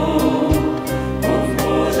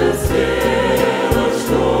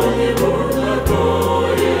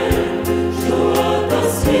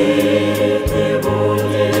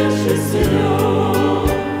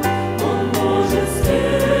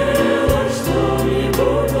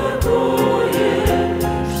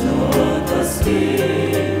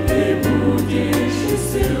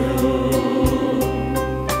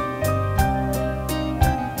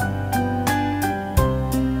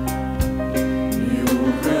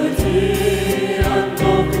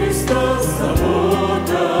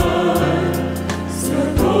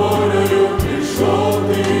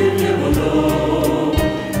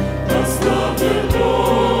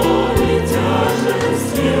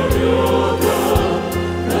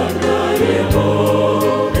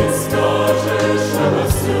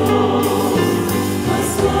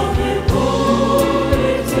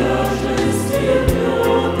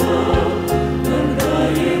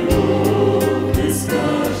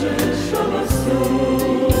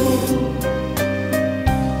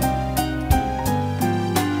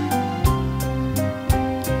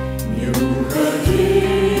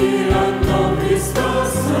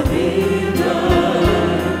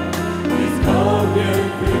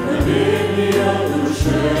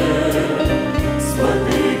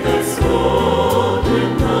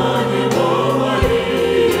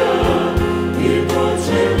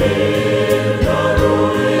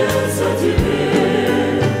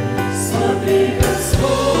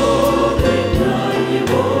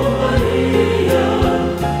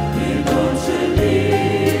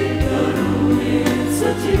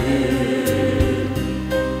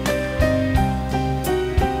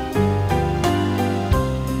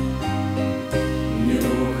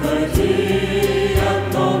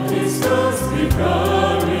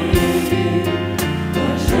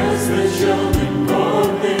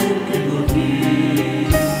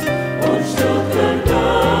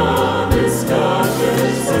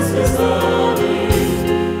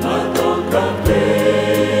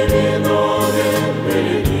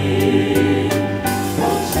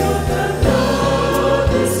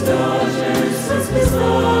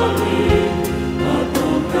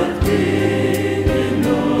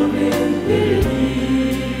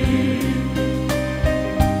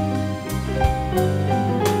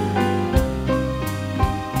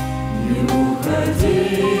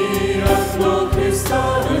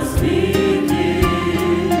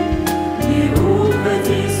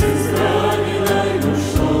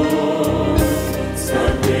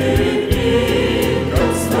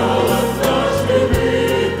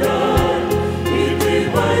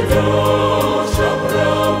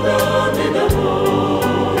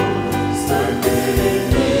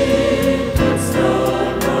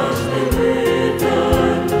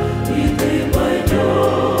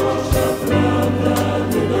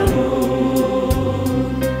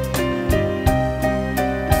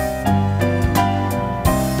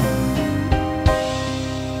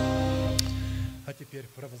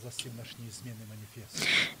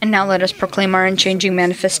And now let us proclaim our unchanging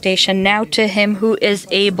manifestation. Now to Him who is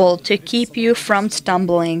able to keep you from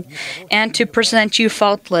stumbling and to present you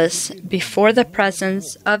faultless before the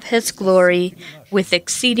presence of His glory with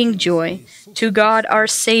exceeding joy, to God our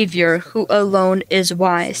Savior, who alone is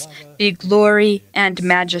wise, be glory and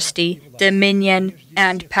majesty, dominion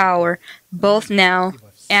and power, both now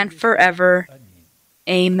and forever.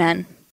 Amen.